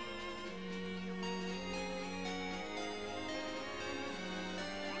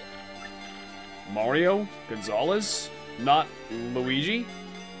 Mario? Gonzalez? Not Luigi?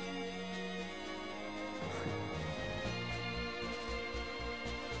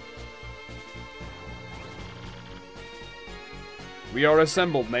 We are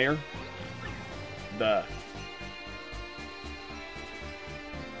assembled, Mayor. Duh.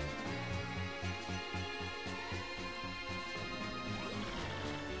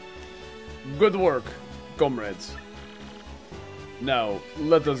 Good work, comrades. Now,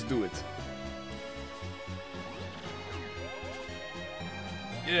 let us do it.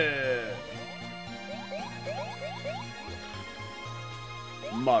 Yeah.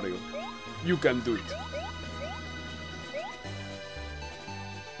 Mario, you can do it.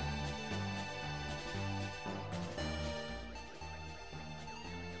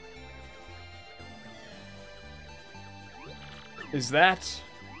 Is that...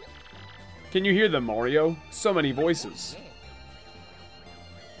 Can you hear them, Mario? So many voices.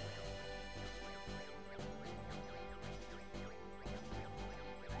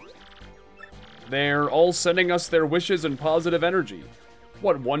 They're all sending us their wishes and positive energy.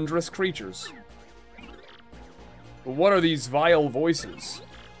 What wondrous creatures. But what are these vile voices?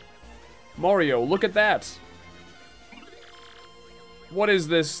 Mario, look at that. What is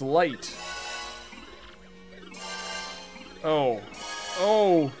this light? Oh.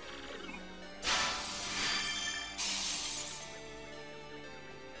 Oh.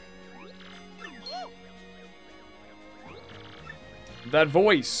 That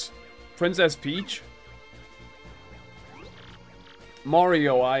voice. Princess Peach?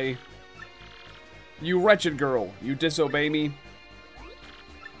 Mario, You wretched girl, you disobey me?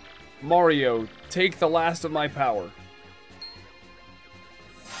 Mario, take the last of my power.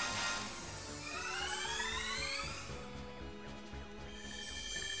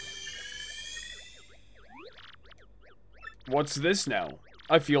 What's this now?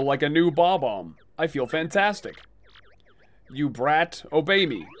 I feel like a new Bob-omb. I feel fantastic. You brat, obey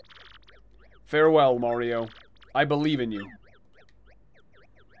me. Farewell, Mario. I believe in you.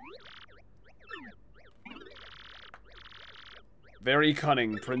 Very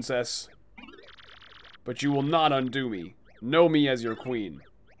cunning, princess. But you will not undo me. Know me as your queen.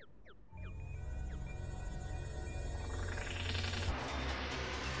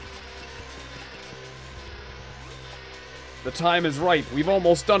 The time is ripe. We've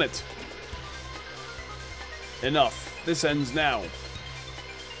almost done it. Enough. This ends now.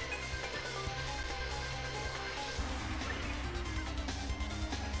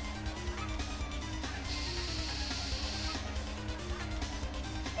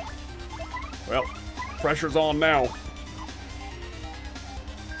 Well, pressure's on now.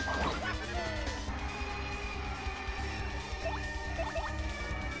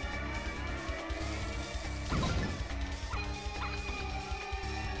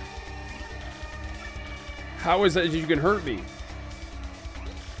 How is it you can hurt me?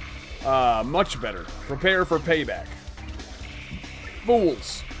 Much better. Prepare for payback.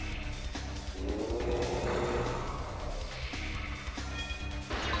 Fools.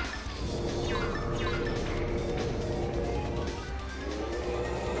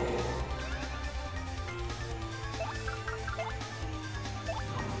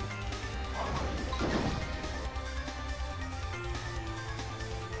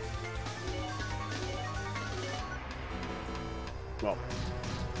 Well,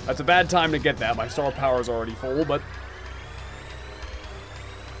 that's a bad time to get that. My star power's already full, but...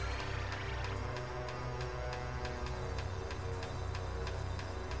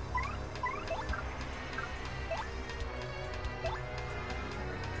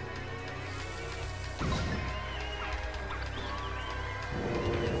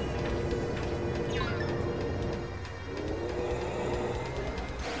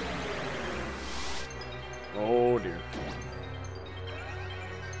 oh dear.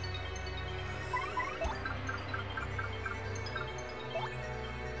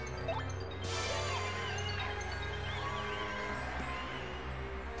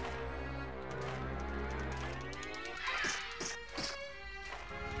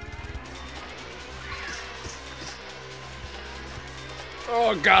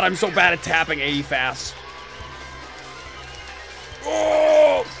 Oh god, I'm so bad at tapping A fast.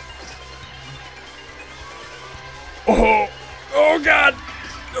 Oh! Oh! Oh god!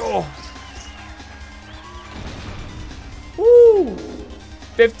 Oh! Woo!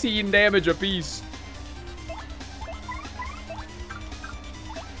 15 damage apiece.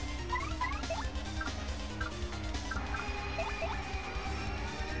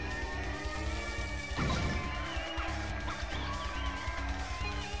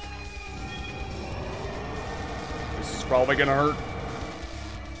 This is probably gonna hurt.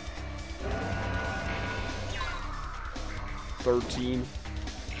 13.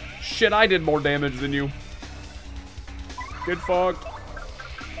 Shit, I did more damage than you. Get fucked.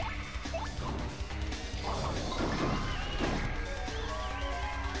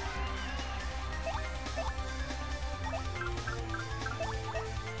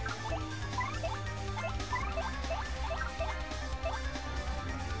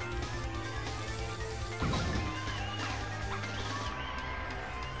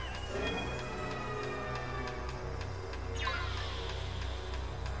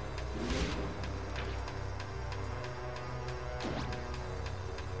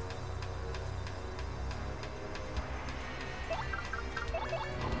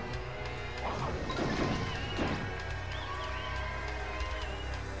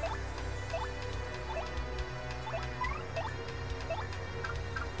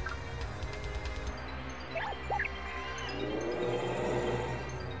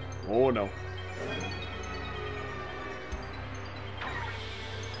 Oh no.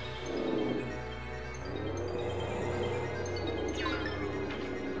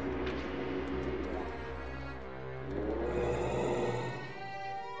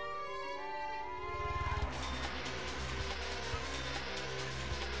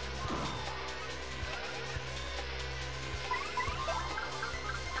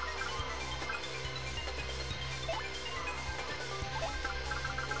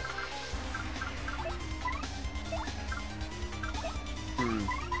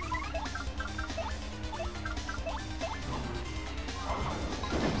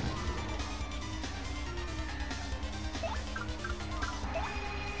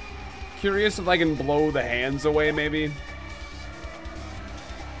 Curious if I can blow the hands away, maybe.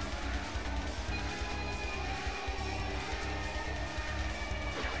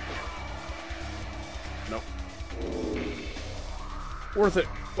 Nope. Worth it.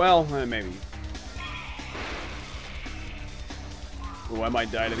 Well, maybe. Ooh, I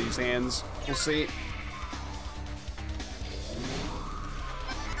might die to these hands. We'll see.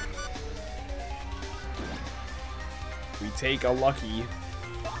 We take a lucky.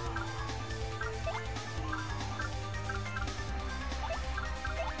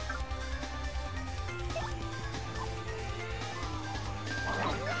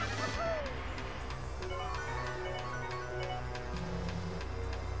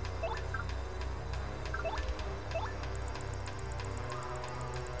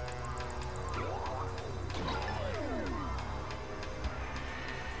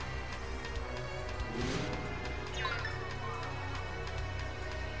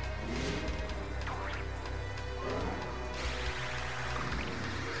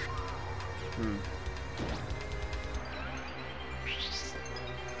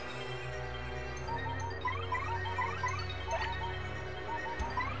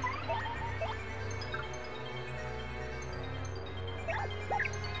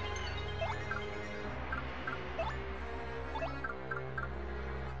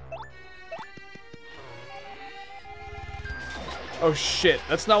 Oh shit,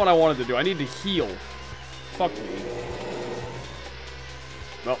 that's not what I wanted to do. I need to heal. Fuck me.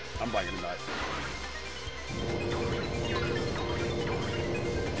 Well, I'm probably gonna die.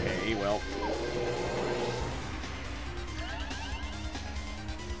 Okay, well.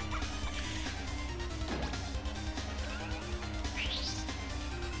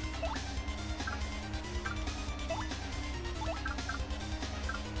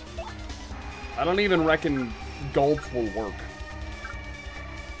 I don't even reckon gulp will work.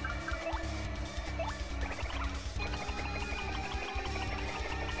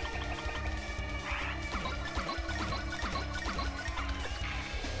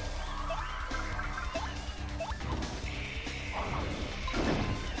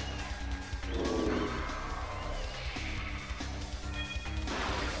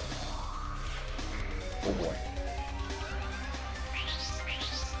 Oh boy.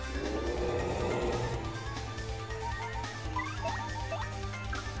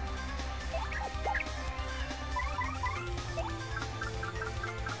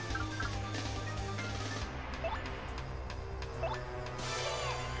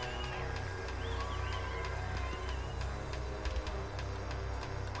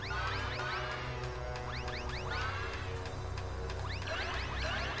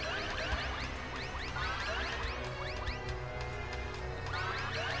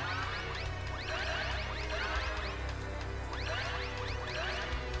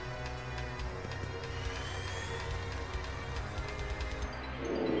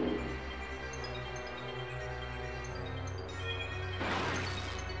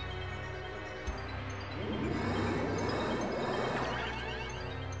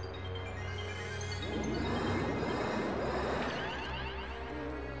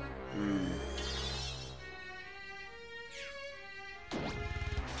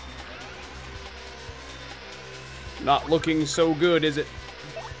 Not looking so good, is it?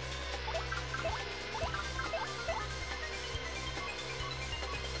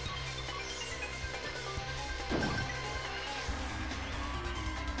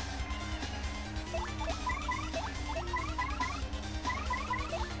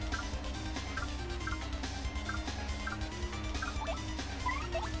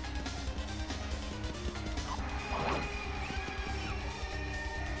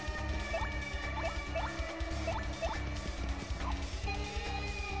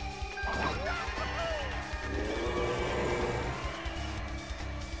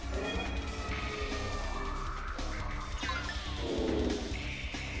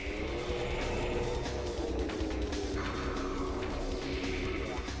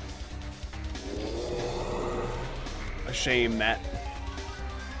 Shame that.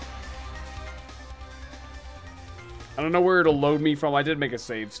 I don't know where it'll load me from. I did make a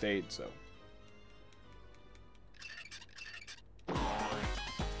save state, so.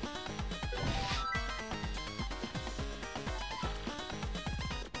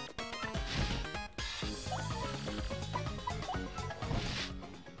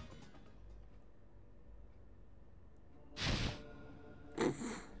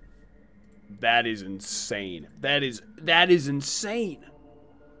 That is insane. That is insane.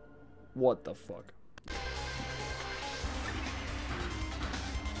 What the fuck?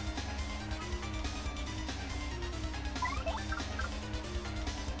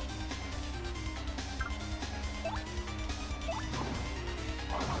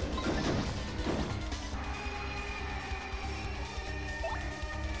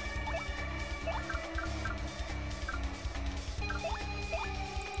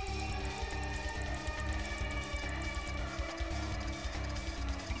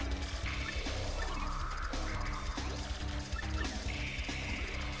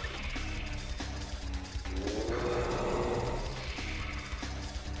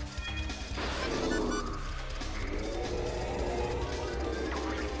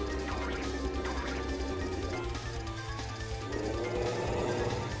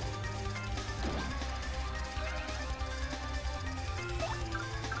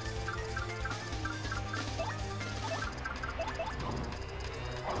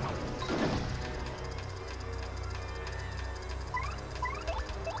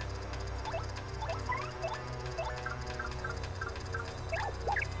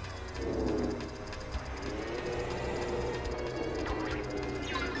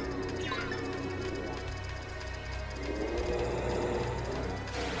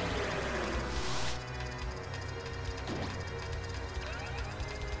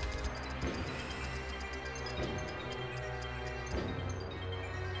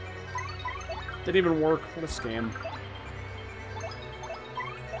 Didn't even work. What a scam.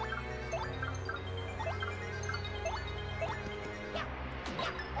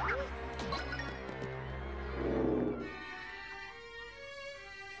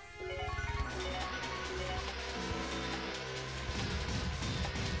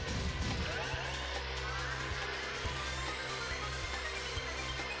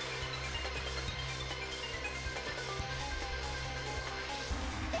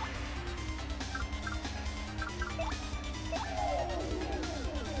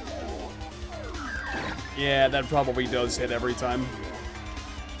 Yeah, that probably does hit every time.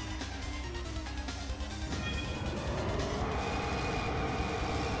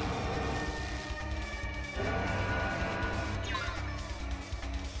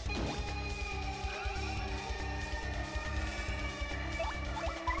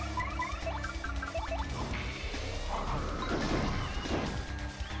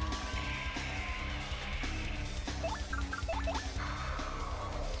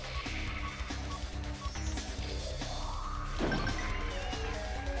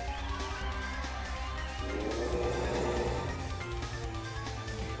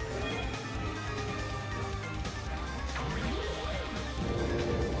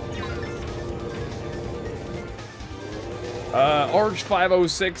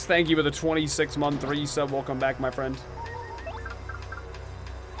 Arch506, thank you for the 26-month resub. Welcome back, my friend.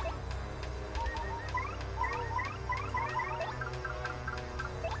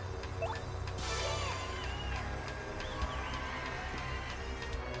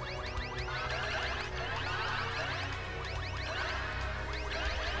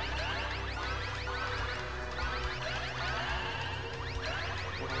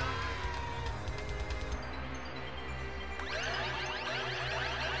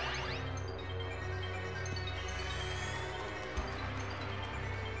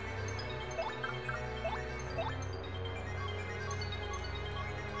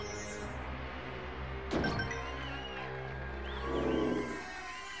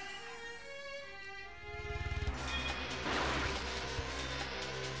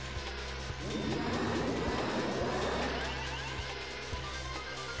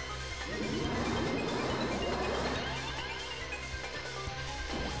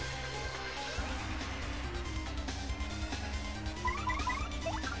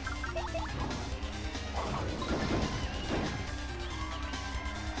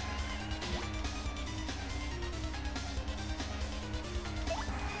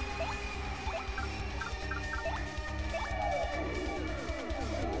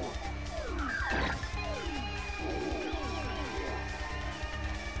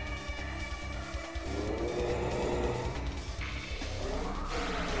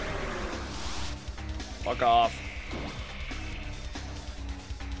 Fuck off.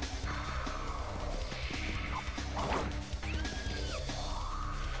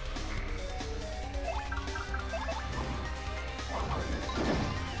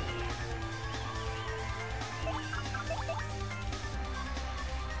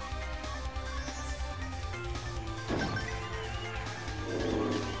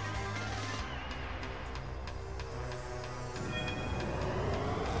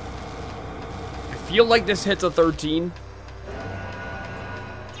 I feel like this hits a 13.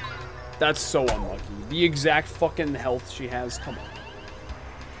 That's so unlucky. The exact fucking health she has. Come on.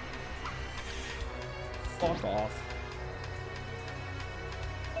 Fuck off.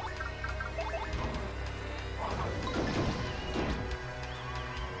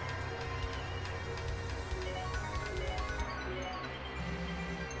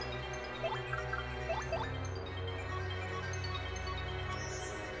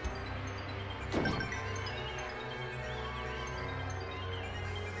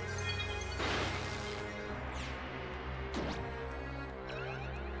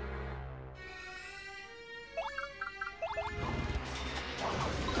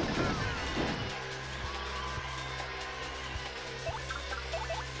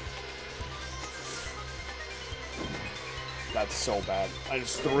 That's so bad. I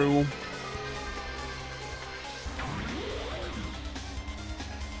just threw.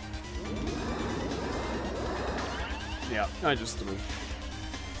 Yeah, I just threw.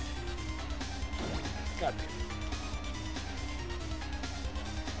 God damn.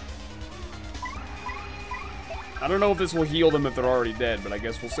 I don't know if this will heal them if they're already dead, but I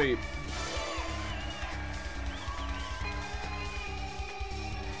guess we'll see.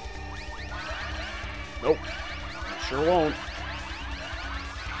 Nope. Sure won't.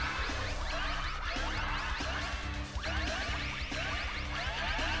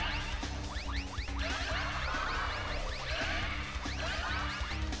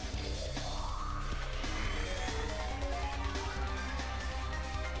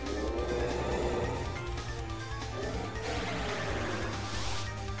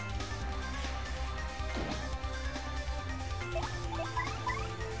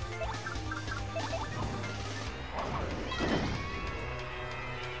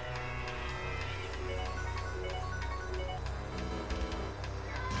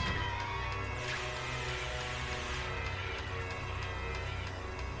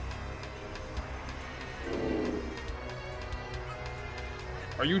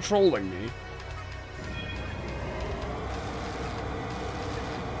 Are you trolling me?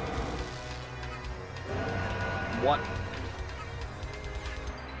 What?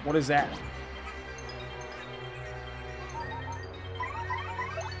 What is that?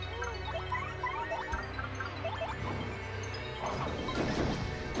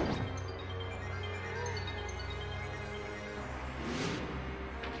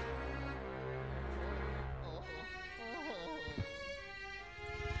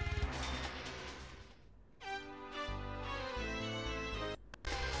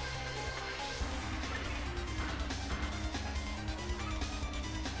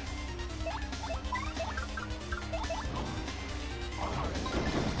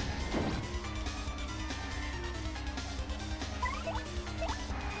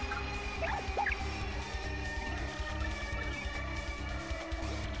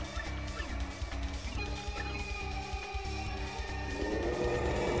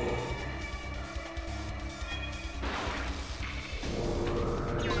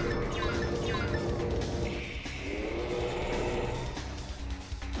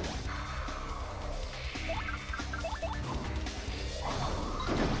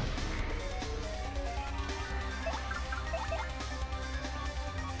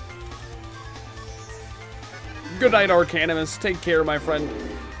 Good night, Arcanimus. Take care, my friend.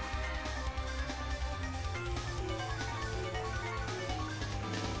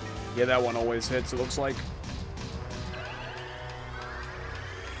 Yeah, that one always hits, it looks like.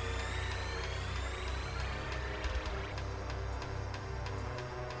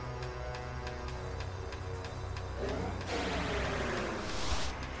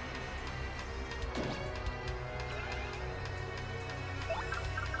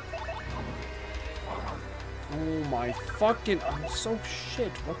 I'm so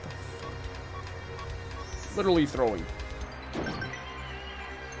shit. What the fuck? Literally throwing.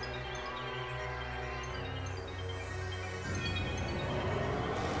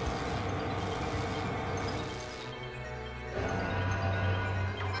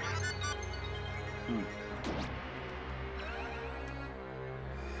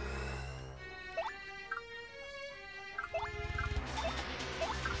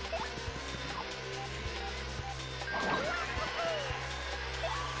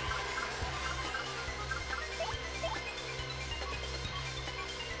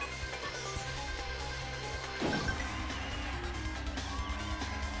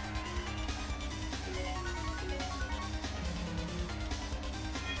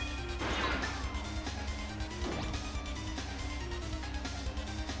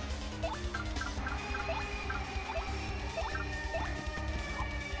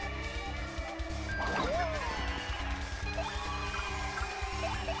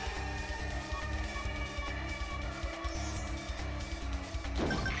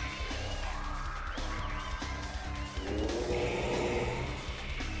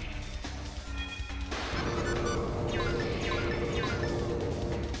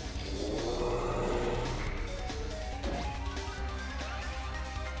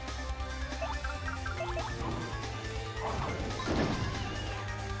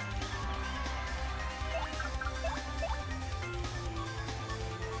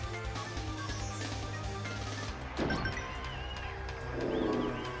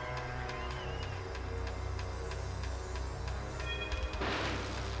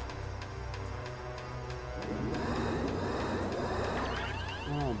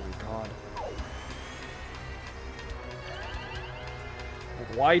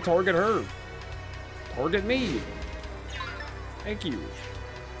 Why target her? Target me. Thank you.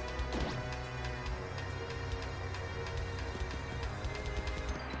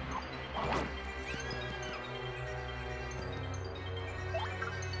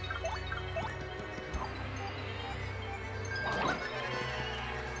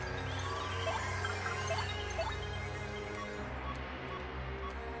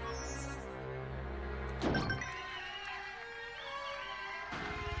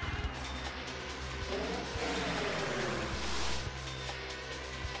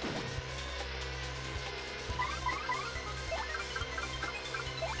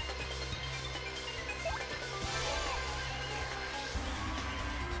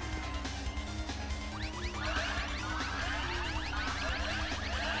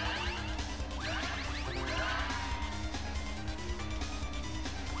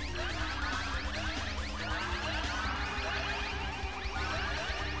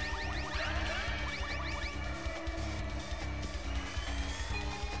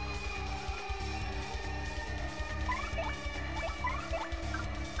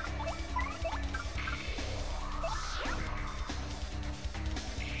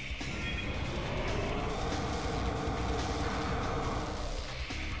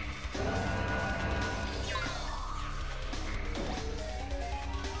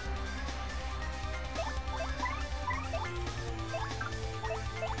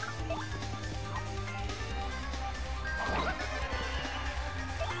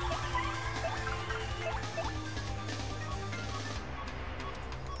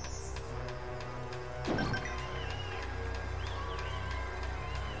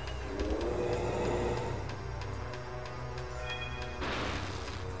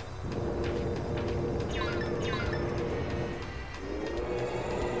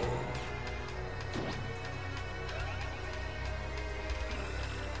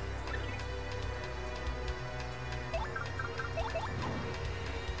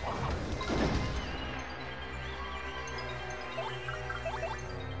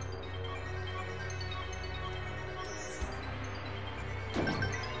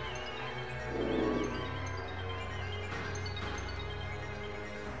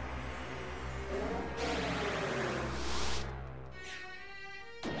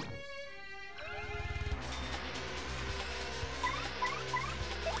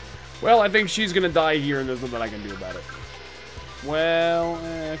 Well, I think she's gonna die here, and there's nothing I can do about it. Well,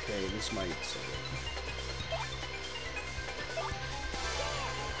 okay, this might...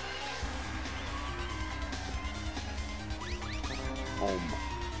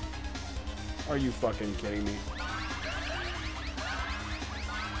 Are you fucking kidding me?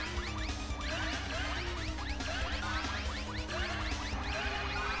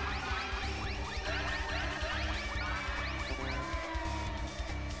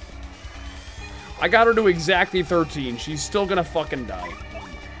 I got her to exactly 13. She's still gonna fucking die.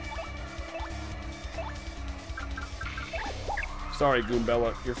 Sorry,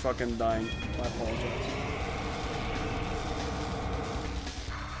 Goombella. You're fucking dying. I apologize.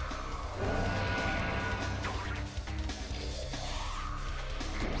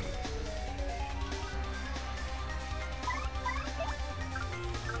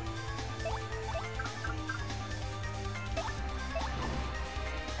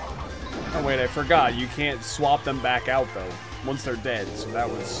 Oh wait, I forgot. You can't swap them back out though, once they're dead, so that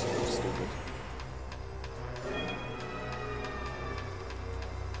was stupid.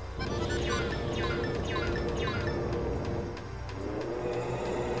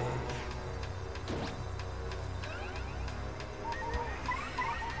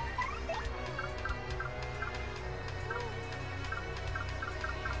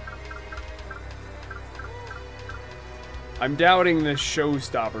 I'm doubting this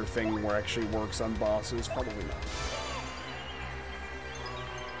showstopper thing where actually works on bosses. Probably not.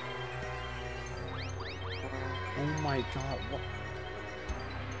 Oh my god, what?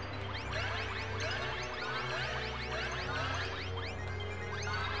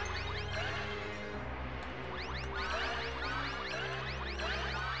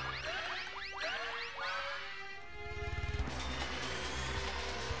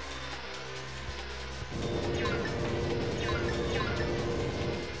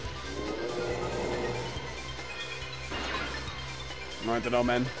 I don't know,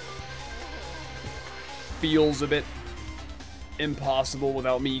 man. Feels a bit impossible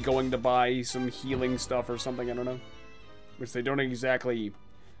without me going to buy some healing stuff or something, I don't know. Which they don't exactly...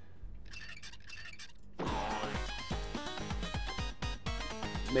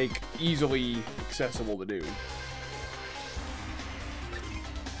 make easily accessible to do.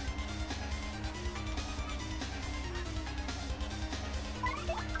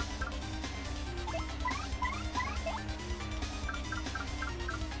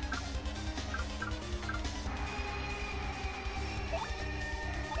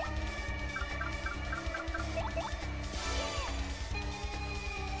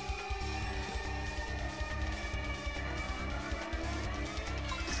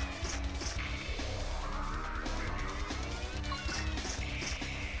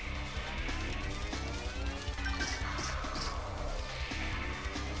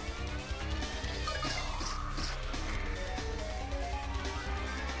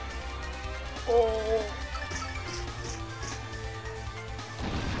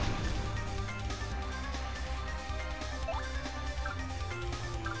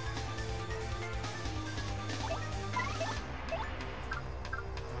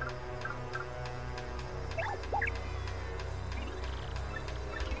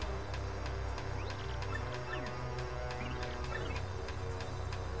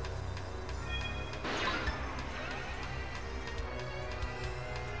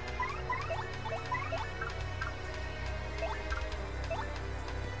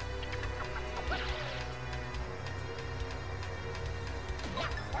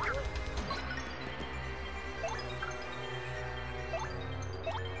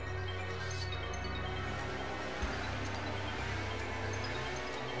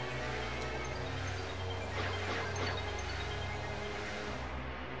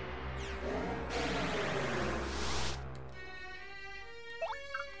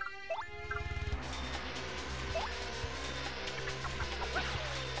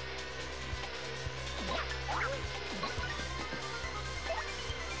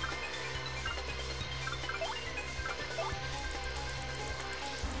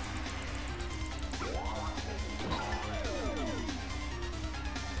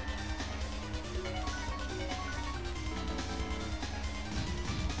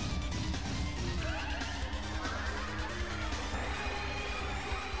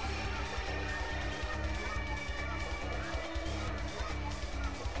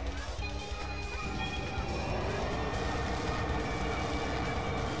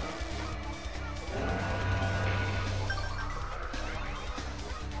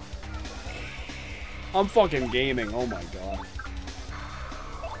 I'm fucking gaming, oh my god.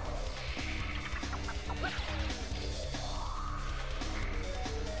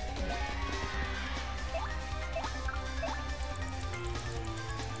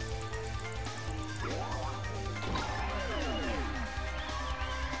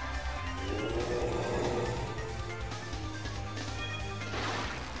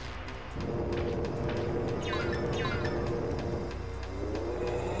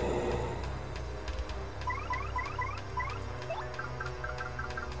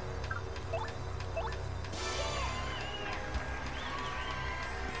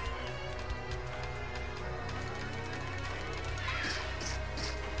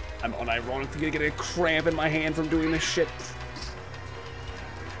 I'm unironically gonna get a cramp in my hand from doing this shit.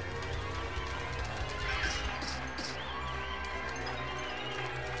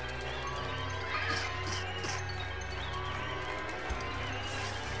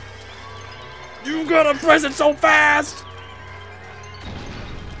 You gotta press it so fast!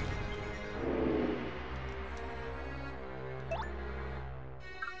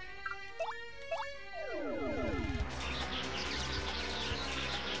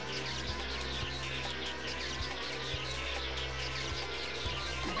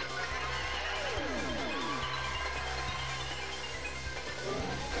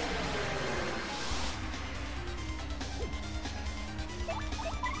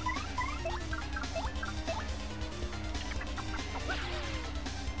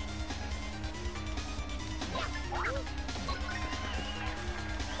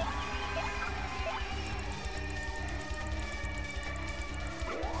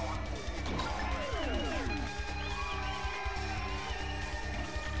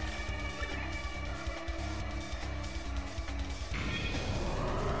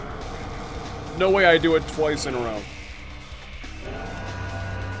 No way I do it twice in a row.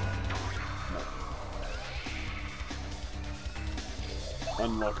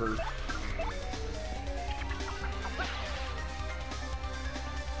 Unlucker.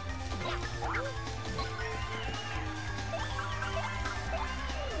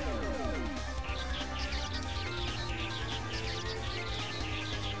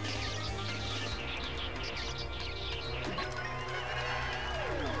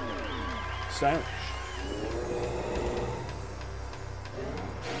 Stylish.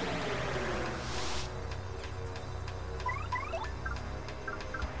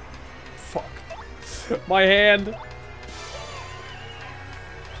 Fuck. My hand.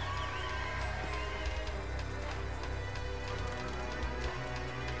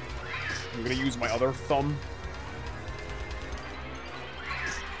 I'm gonna use my other thumb.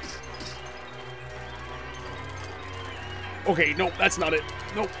 Okay, nope, that's not it.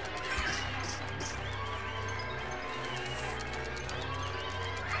 Nope.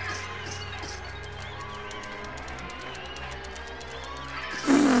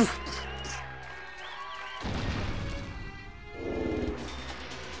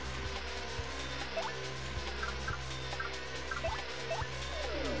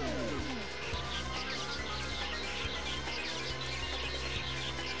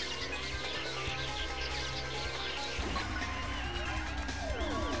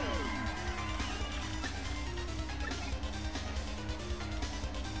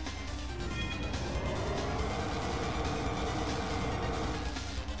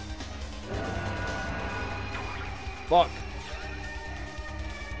 Fuck.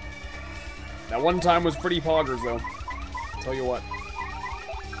 That one time was pretty poggers, though. Tell you what.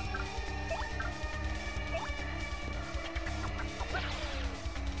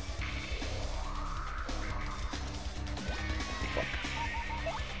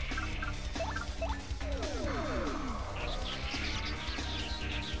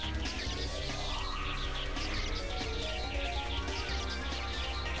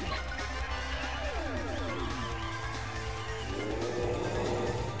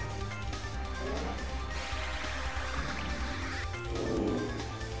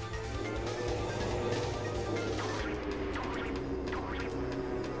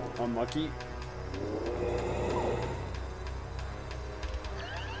 Unlucky.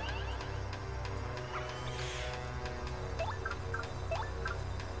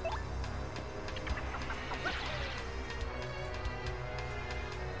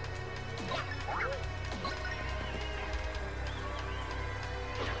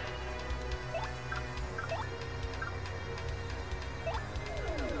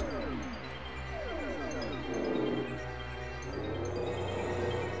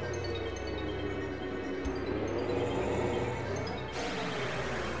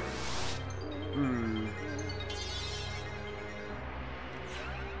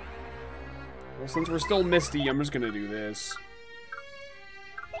 Well, since we're still misty, I'm just gonna do this.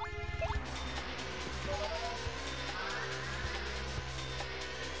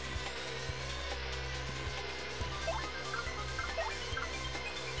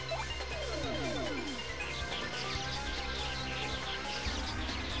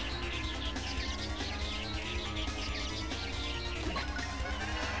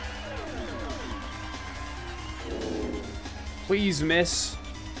 Please, miss.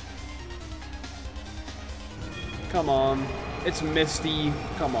 Come on. It's misty.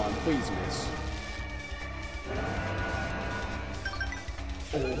 Come on, please, miss.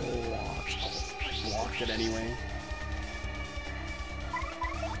 Oh, blocked it anyway.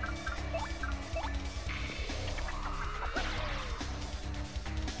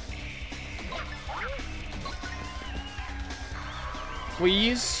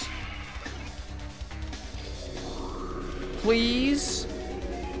 Please? Please?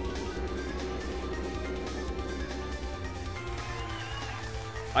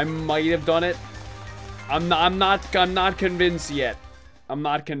 I might have done it. I'm not convinced yet. I'm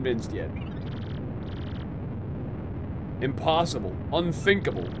not convinced yet. Impossible.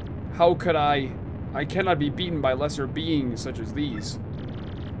 Unthinkable. How could I cannot be beaten by lesser beings such as these.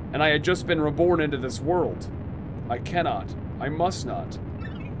 And I had just been reborn into this world. I cannot. I must not.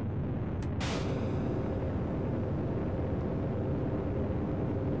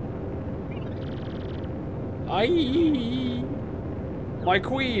 My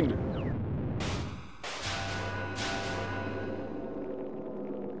queen!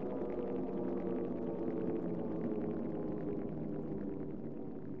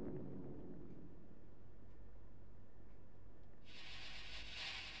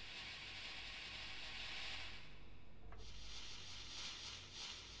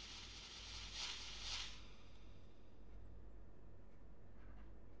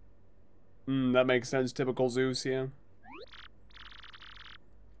 That makes sense. Typical Zeus, yeah.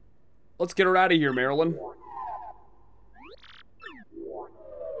 Let's get her out of here, Marilyn.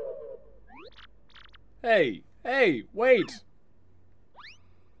 Hey, hey, wait!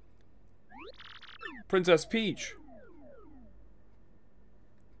 Princess Peach.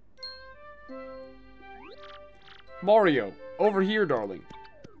 Mario, over here, darling.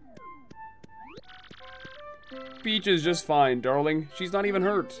 Peach is just fine, darling. She's not even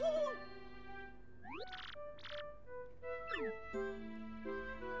hurt.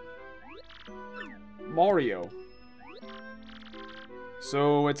 Mario.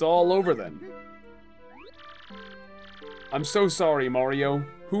 So it's all over then. I'm so sorry, Mario.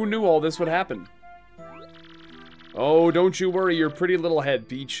 Who knew all this would happen? Oh, don't you worry your pretty little head,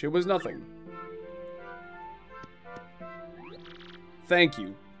 Peach. It was nothing. Thank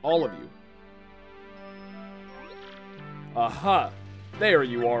you, all of you. Aha! There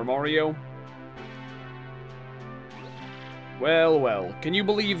you are, Mario. Well, well, can you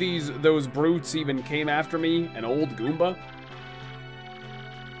believe those brutes even came after me, an old Goomba?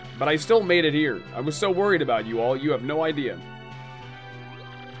 But I still made it here. I was so worried about you all, you have no idea.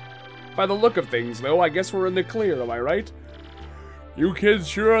 By the look of things, though, I guess we're in the clear, am I right? You kids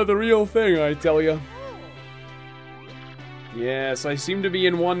sure are the real thing, I tell ya. Yes, I seem to be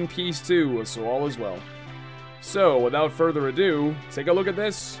in one piece too, so all is well. So, without further ado, take a look at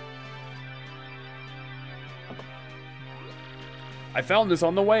this. I found this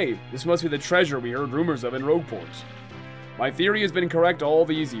on the way. This must be the treasure we heard rumors of in Rogueport. My theory has been correct all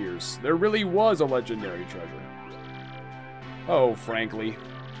these years. There really was a legendary treasure. Oh, frankly.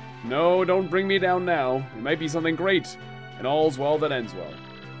 No, don't bring me down now. It might be something great, and all's well that ends well.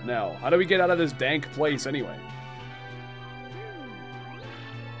 Now, how do we get out of this dank place anyway?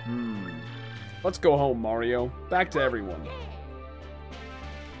 Let's go home, Mario. Back to everyone.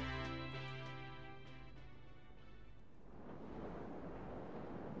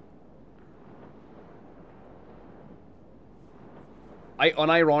 I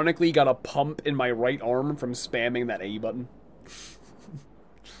unironically got a pump in my right arm from spamming that A button.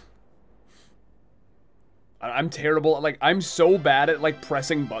 I'm terrible. Like, I'm so bad at, like,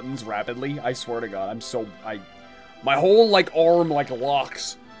 pressing buttons rapidly. I swear to God, my whole, like, arm, like,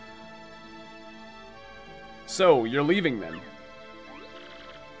 locks. So, you're leaving then?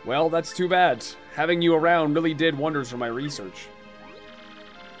 Well, that's too bad. Having you around really did wonders for my research.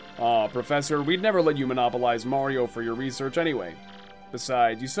 Aw, Professor, we'd never let you monopolize Mario for your research anyway.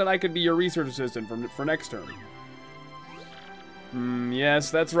 Besides, you said I could be your research assistant for next term.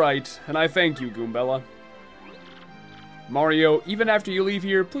 Yes, that's right, and I thank you, Goombella. Mario, even after you leave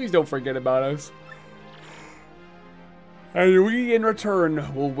here, please don't forget about us. And we, in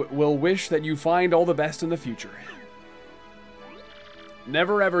return, will wish that you find all the best in the future.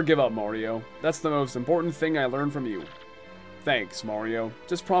 Never ever give up, Mario. That's the most important thing I learned from you. Thanks, Mario.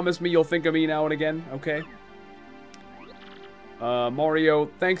 Just promise me you'll think of me now and again, okay? Mario,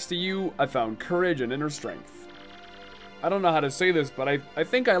 thanks to you, I found courage and inner strength. I don't know how to say this, but I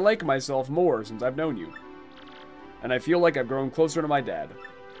think I like myself more since I've known you. And I feel like I've grown closer to my dad.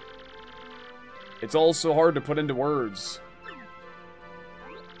 It's all so hard to put into words.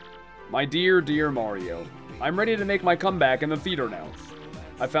 My dear, dear Mario, I'm ready to make my comeback in the theater now.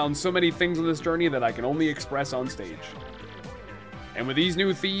 I found so many things on this journey that I can only express on stage. And with these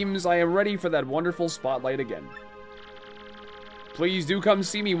new themes, I am ready for that wonderful spotlight again. Please do come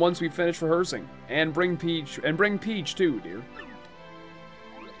see me once we finish rehearsing, and bring Peach too, dear.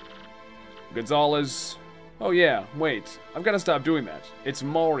 Gonzalez. Oh yeah, wait, I've got to stop doing that. It's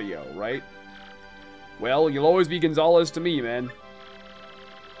Mario, right? Well, you'll always be Gonzalez to me, man.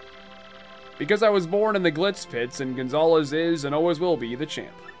 Because I was born in the Glitz Pits, and Gonzalez is and always will be the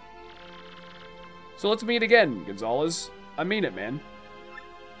champ. So let's meet again, Gonzalez. I mean it, man.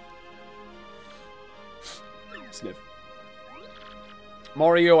 Sniff.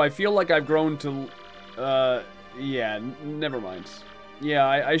 Mario, I feel like I've grown to... yeah, never mind. Yeah,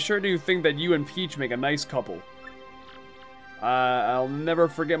 I sure do think that you and Peach make a nice couple. I'll never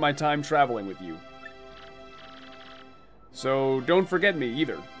forget my time traveling with you. So don't forget me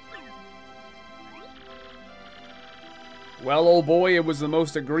either. Well, old boy, it was the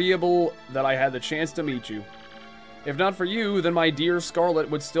most agreeable that I had the chance to meet you. If not for you, then my dear Scarlet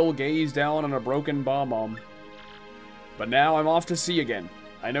would still gaze down on a broken bomb. But now I'm off to sea again.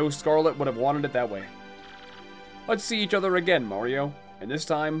 I know Scarlet would have wanted it that way. Let's see each other again, Mario. And this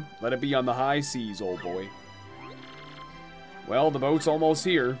time, let it be on the high seas, old boy. Well, the boat's almost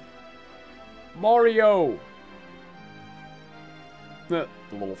here. Mario! The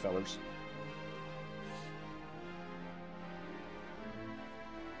little fellers.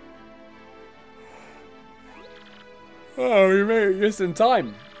 Oh, we made it just in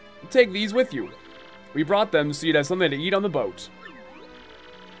time. Take these with you. We brought them so you'd have something to eat on the boat.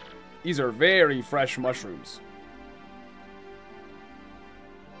 These are very fresh mushrooms.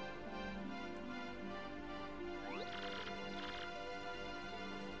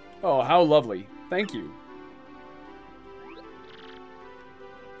 Oh, how lovely. Thank you.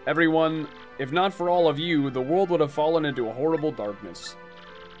 Everyone, if not for all of you, the world would have fallen into a horrible darkness.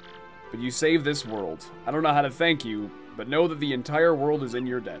 But you saved this world. I don't know how to thank you, but know that the entire world is in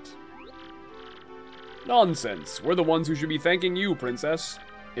your debt. Nonsense. We're the ones who should be thanking you, Princess.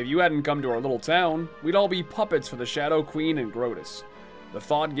 If you hadn't come to our little town, we'd all be puppets for the Shadow Queen and Grotus. The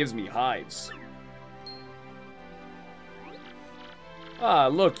thought gives me hives. Ah,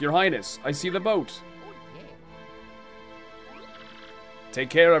 look, Your Highness. I see the boat. Take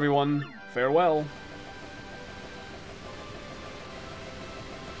care, everyone. Farewell.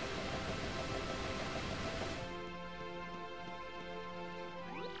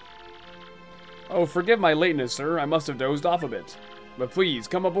 Oh, forgive my lateness, sir. I must have dozed off a bit. But please,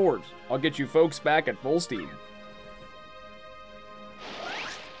 come aboard. I'll get you folks back at full steam.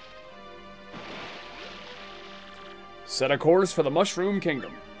 Set a course for the Mushroom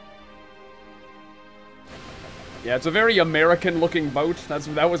Kingdom. Yeah, it's a very American-looking boat.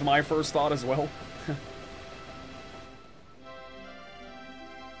 That was my first thought as well.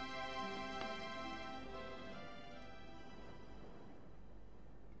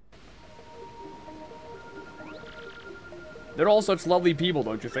 They're all such lovely people,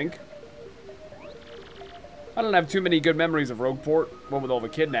 don't you think? I don't have too many good memories of Rogueport, what with all the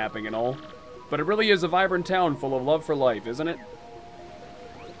kidnapping and all. But it really is a vibrant town full of love for life, isn't it?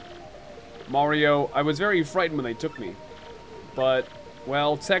 Mario, I was very frightened when they took me. But,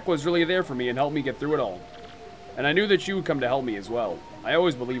 well, Tech was really there for me and helped me get through it all. And I knew that you would come to help me as well. I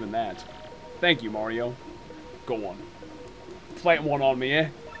always believe in that. Thank you, Mario. Go on. Plant one on me, eh?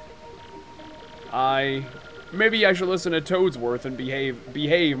 Maybe I should listen to Toadsworth and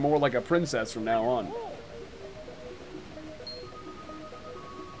behave more like a princess from now on.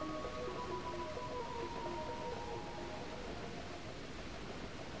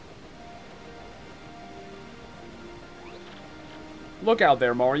 Look out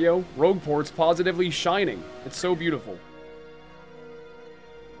there, Mario. Rogueport's positively shining. It's so beautiful.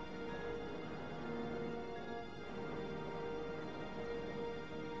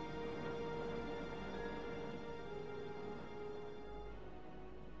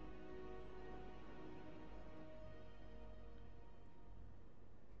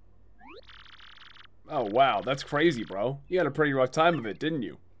 Oh, wow. That's crazy, bro. You had a pretty rough time of it, didn't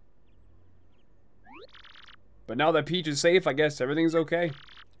you? But now that Peach is safe, I guess everything's okay.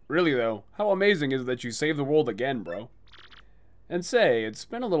 Really, though, how amazing is it that you saved the world again, bro? And say, it's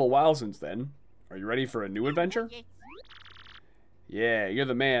been a little while since then. Are you ready for a new adventure? Yeah, you're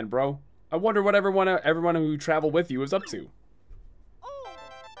the man, bro. I wonder what everyone who traveled with you is up to.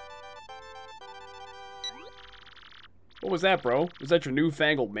 What was that, bro? Was that your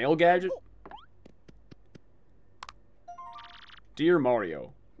newfangled mail gadget? Dear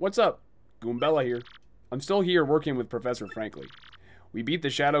Mario, what's up? Goombella here. I'm still here working with Professor Frankly. We beat the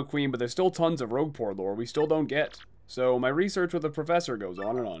Shadow Queen, but there's still tons of Rogueport lore we still don't get. So my research with the professor goes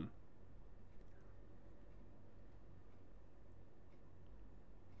on and on.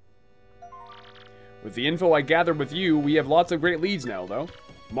 With the info I gathered with you, we have lots of great leads now, though.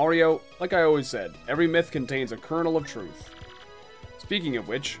 Mario, like I always said, every myth contains a kernel of truth. Speaking of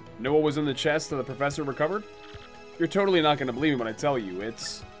which, know what was in the chest that the professor recovered? You're totally not going to believe me when I tell you.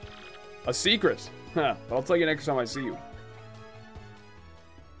 It's a secret. Huh, but I'll tell you next time I see you.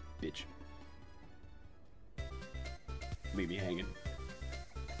 Bitch. Leave me hanging.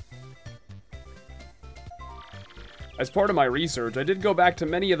 As part of my research, I did go back to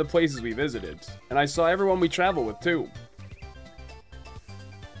many of the places we visited, and I saw everyone we travel with too.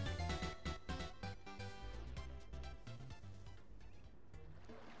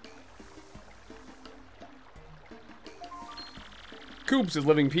 Koops is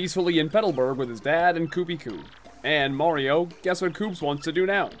living peacefully in Petalburg with his dad and Koopy Koo. And Mario, guess what Koops wants to do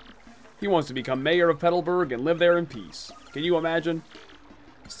now? He wants to become mayor of Petalburg and live there in peace. Can you imagine?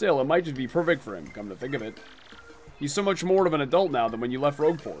 Still, it might just be perfect for him, come to think of it. He's so much more of an adult now than when you left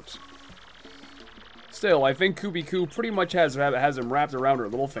Rogueport. Still, I think Koopy Koo pretty much has him wrapped around her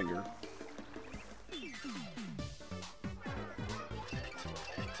little finger.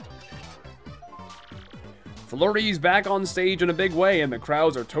 Flurry's back on stage in a big way, and the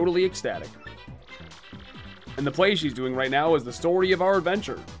crowds are totally ecstatic. And the play she's doing right now is the story of our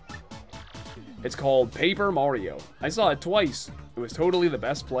adventure. It's called Paper Mario. I saw it twice. It was totally the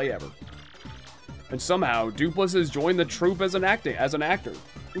best play ever. And somehow, Dupless has joined the troupe as an actor.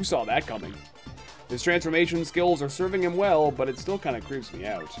 Who saw that coming? His transformation skills are serving him well, but it still kind of creeps me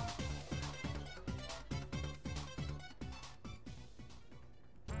out.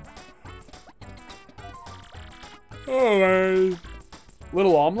 Oh,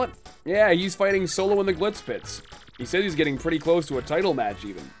 Little Omelette? Yeah, he's fighting solo in the Glitz Pits. He says he's getting pretty close to a title match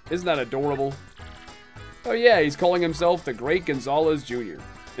even. Isn't that adorable? Oh yeah, he's calling himself the Great Gonzalez Jr.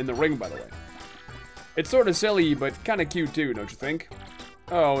 In the ring, by the way. It's sort of silly, but kind of cute too, don't you think?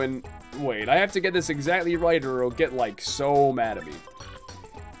 Oh, and wait, I have to get this exactly right or he'll get, like, so mad at me.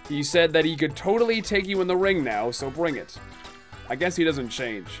 He said that he could totally take you in the ring now, so bring it. I guess he doesn't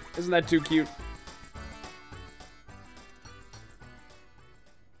change. Isn't that too cute?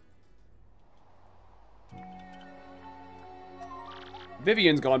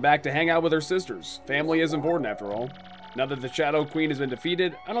 Vivian's gone back to hang out with her sisters. Family is important after all. Now that the Shadow Queen has been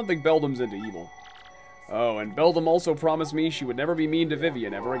defeated, I don't think Beldam's into evil. Oh, and Beldam also promised me she would never be mean to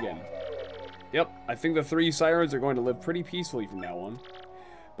Vivian ever again. Yep, I think the three sirens are going to live pretty peacefully from now on.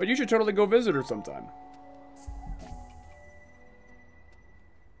 But you should totally go visit her sometime.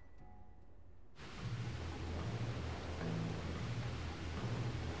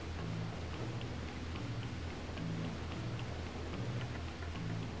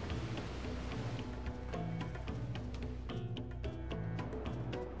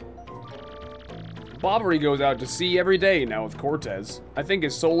 Bobbery goes out to sea every day now with Cortez. I think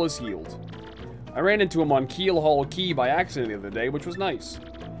his soul is healed. I ran into him on Keel Hall Key by accident the other day, which was nice.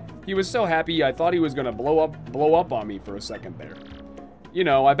 He was so happy I thought he was gonna blow up on me for a second there. You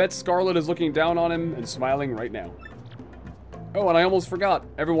know, I bet Scarlet is looking down on him and smiling right now. Oh, and I almost forgot,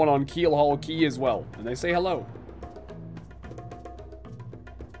 everyone on Keel Hall Key as well, and they say hello.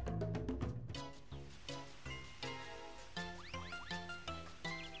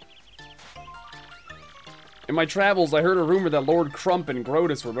 In my travels, I heard a rumor that Lord Crump and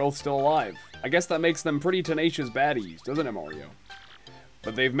Grotus were both still alive. I guess that makes them pretty tenacious baddies, doesn't it, Mario?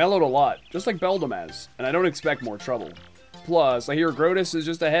 But they've mellowed a lot, just like Beldam has, and I don't expect more trouble. Plus, I hear Grotus is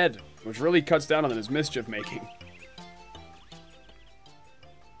just ahead, which really cuts down on his mischief-making.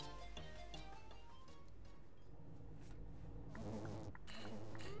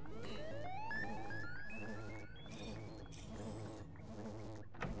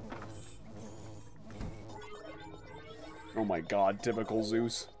 Oh my god, typical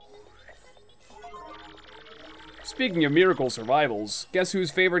Zeus. Speaking of miracle survivals, guess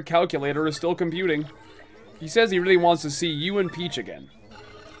whose favorite calculator is still computing? He says he really wants to see you and Peach again.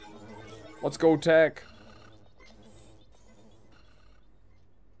 Let's go, Tech.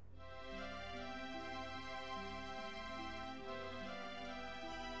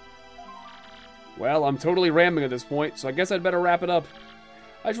 Well, I'm totally rambling at this point, so I guess I'd better wrap it up.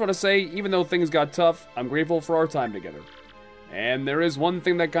 I just want to say, even though things got tough, I'm grateful for our time together. And there is one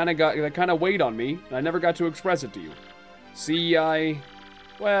thing that kind of weighed on me, and I never got to express it to you. See,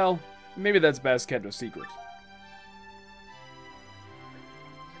 well, maybe that's best kept a secret.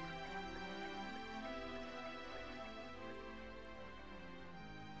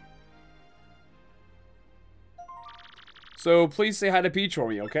 So please say hi to Peach for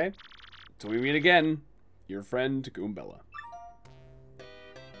me, okay? Till we meet again, your friend Goombella.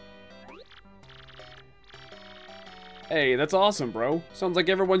 Hey, that's awesome, bro. Sounds like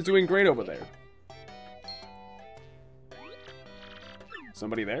everyone's doing great over there.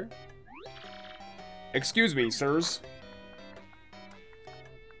 Somebody there? Excuse me, sirs.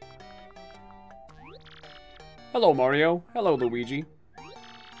 Hello, Mario. Hello, Luigi.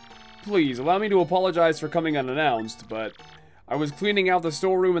 Please, allow me to apologize for coming unannounced, but I was cleaning out the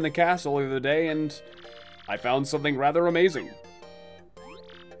storeroom in the castle the other day, and I found something rather amazing.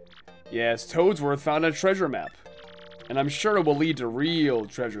 Yes, Toadsworth found a treasure map. And I'm sure it will lead to real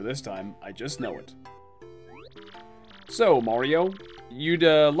treasure this time. I just know it. So, Mario, you'd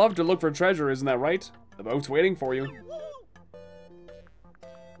love to look for treasure, isn't that right? The boat's waiting for you.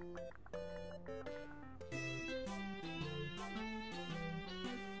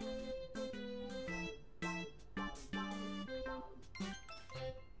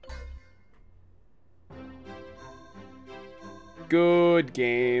 Good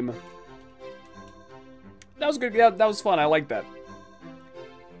game. That was good. Yeah, that was fun. I like that.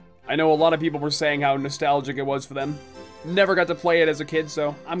 I know a lot of people were saying how nostalgic it was for them. Never got to play it as a kid,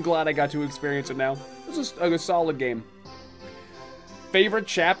 so I'm glad I got to experience it now. It was just a solid game. Favorite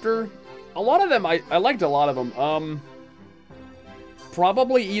chapter? A lot of them, I liked a lot of them.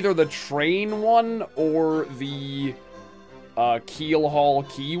 Probably either the train one or the Keel Hall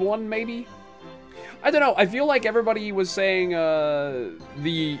Key one, maybe? I don't know, I feel like everybody was saying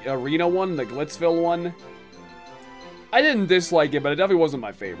the arena one, the Glitzville one. I didn't dislike it, but it definitely wasn't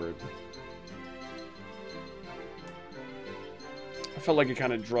my favorite. I felt like it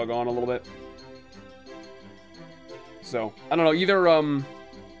kind of drug on a little bit. So, I don't know, either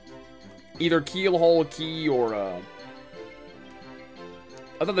Keel Hall Key or, I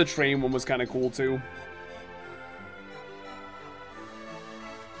thought the train one was kind of cool, too.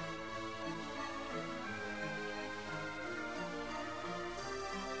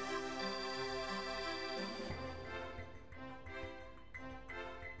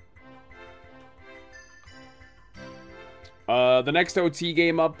 The next OT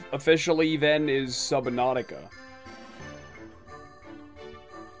game up officially then is Subnautica.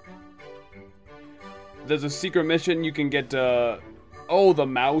 There's a secret mission you can get, oh, the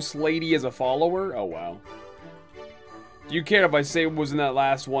mouse lady as a follower? Oh, wow. Do you care if I say it was in that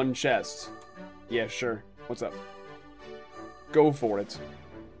last one chest? Yeah, sure. What's up? Go for it.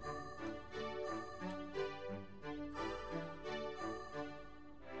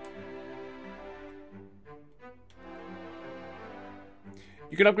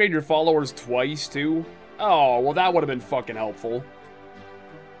 You can upgrade your followers twice, too? Oh, well, that would have been fucking helpful.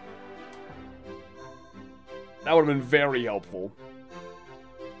 That would have been very helpful.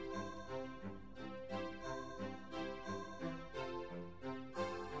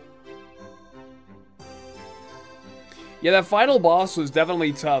 Yeah, that final boss was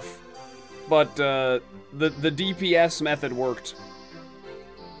definitely tough. But, the DPS method worked.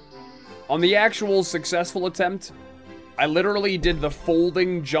 On the actual successful attempt, I literally did the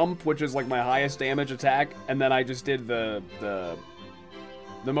folding jump, which is like my highest damage attack, and then I just did the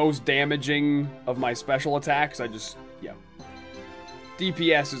most damaging of my special attacks. I just, yeah.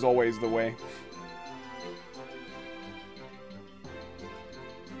 DPS is always the way.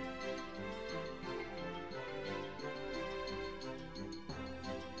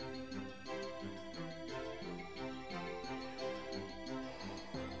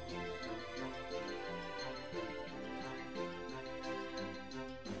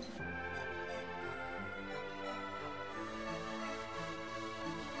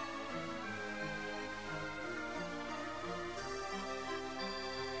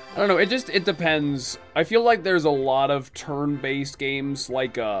 I don't know, it depends. I feel like there's a lot of turn-based games,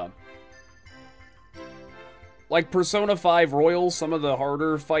 like Persona 5 Royal, some of the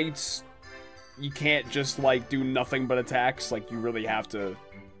harder fights, you can't just, like, do nothing but attacks, like, you really have to...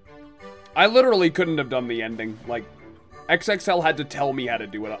 I literally couldn't have done the ending, like, XXL had to tell me how to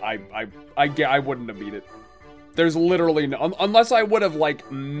do it, I wouldn't have beat it. There's literally no... Unless I would have,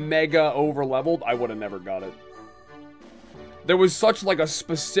 like, mega over-leveled, I would have never got it. There was such, like, a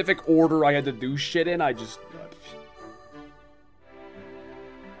specific order I had to do shit in, I just...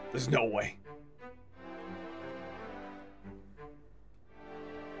 There's no way.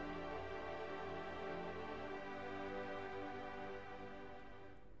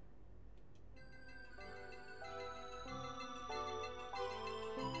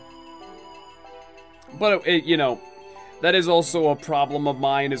 But, you know, that is also a problem of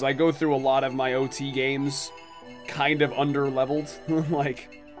mine, is I go through a lot of my OT games kind of under-leveled,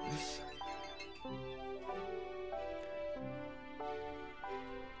 like...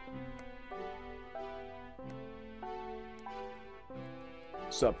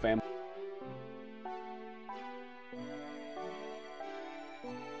 Sup, fam?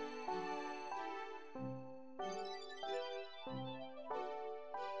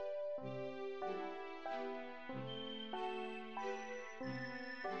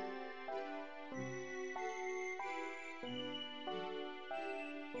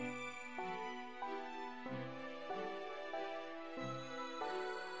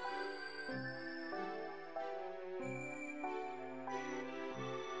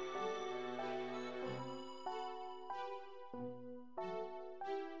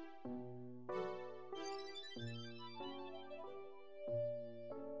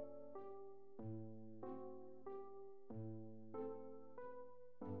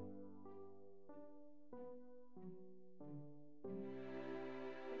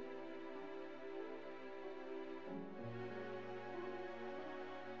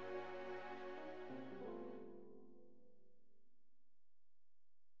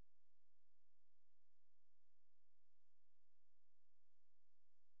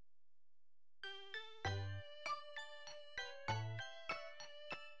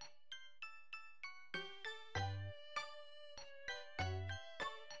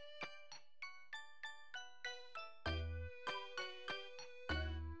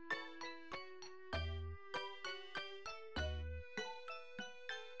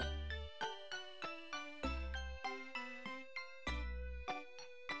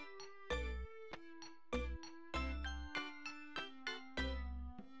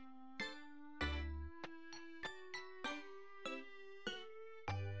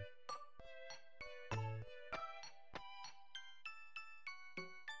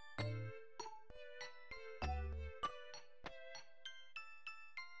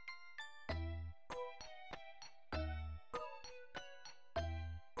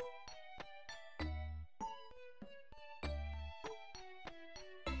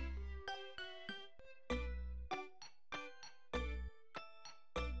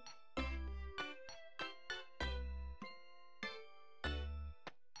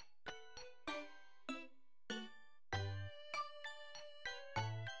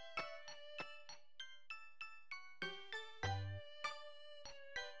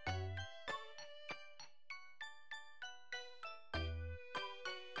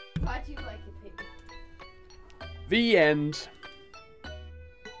 Why'd you like it, baby? The end.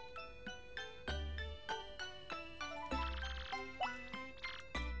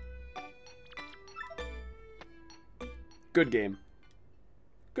 Good game.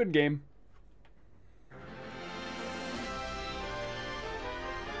 Good game.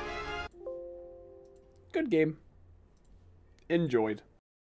 Good game. Enjoyed.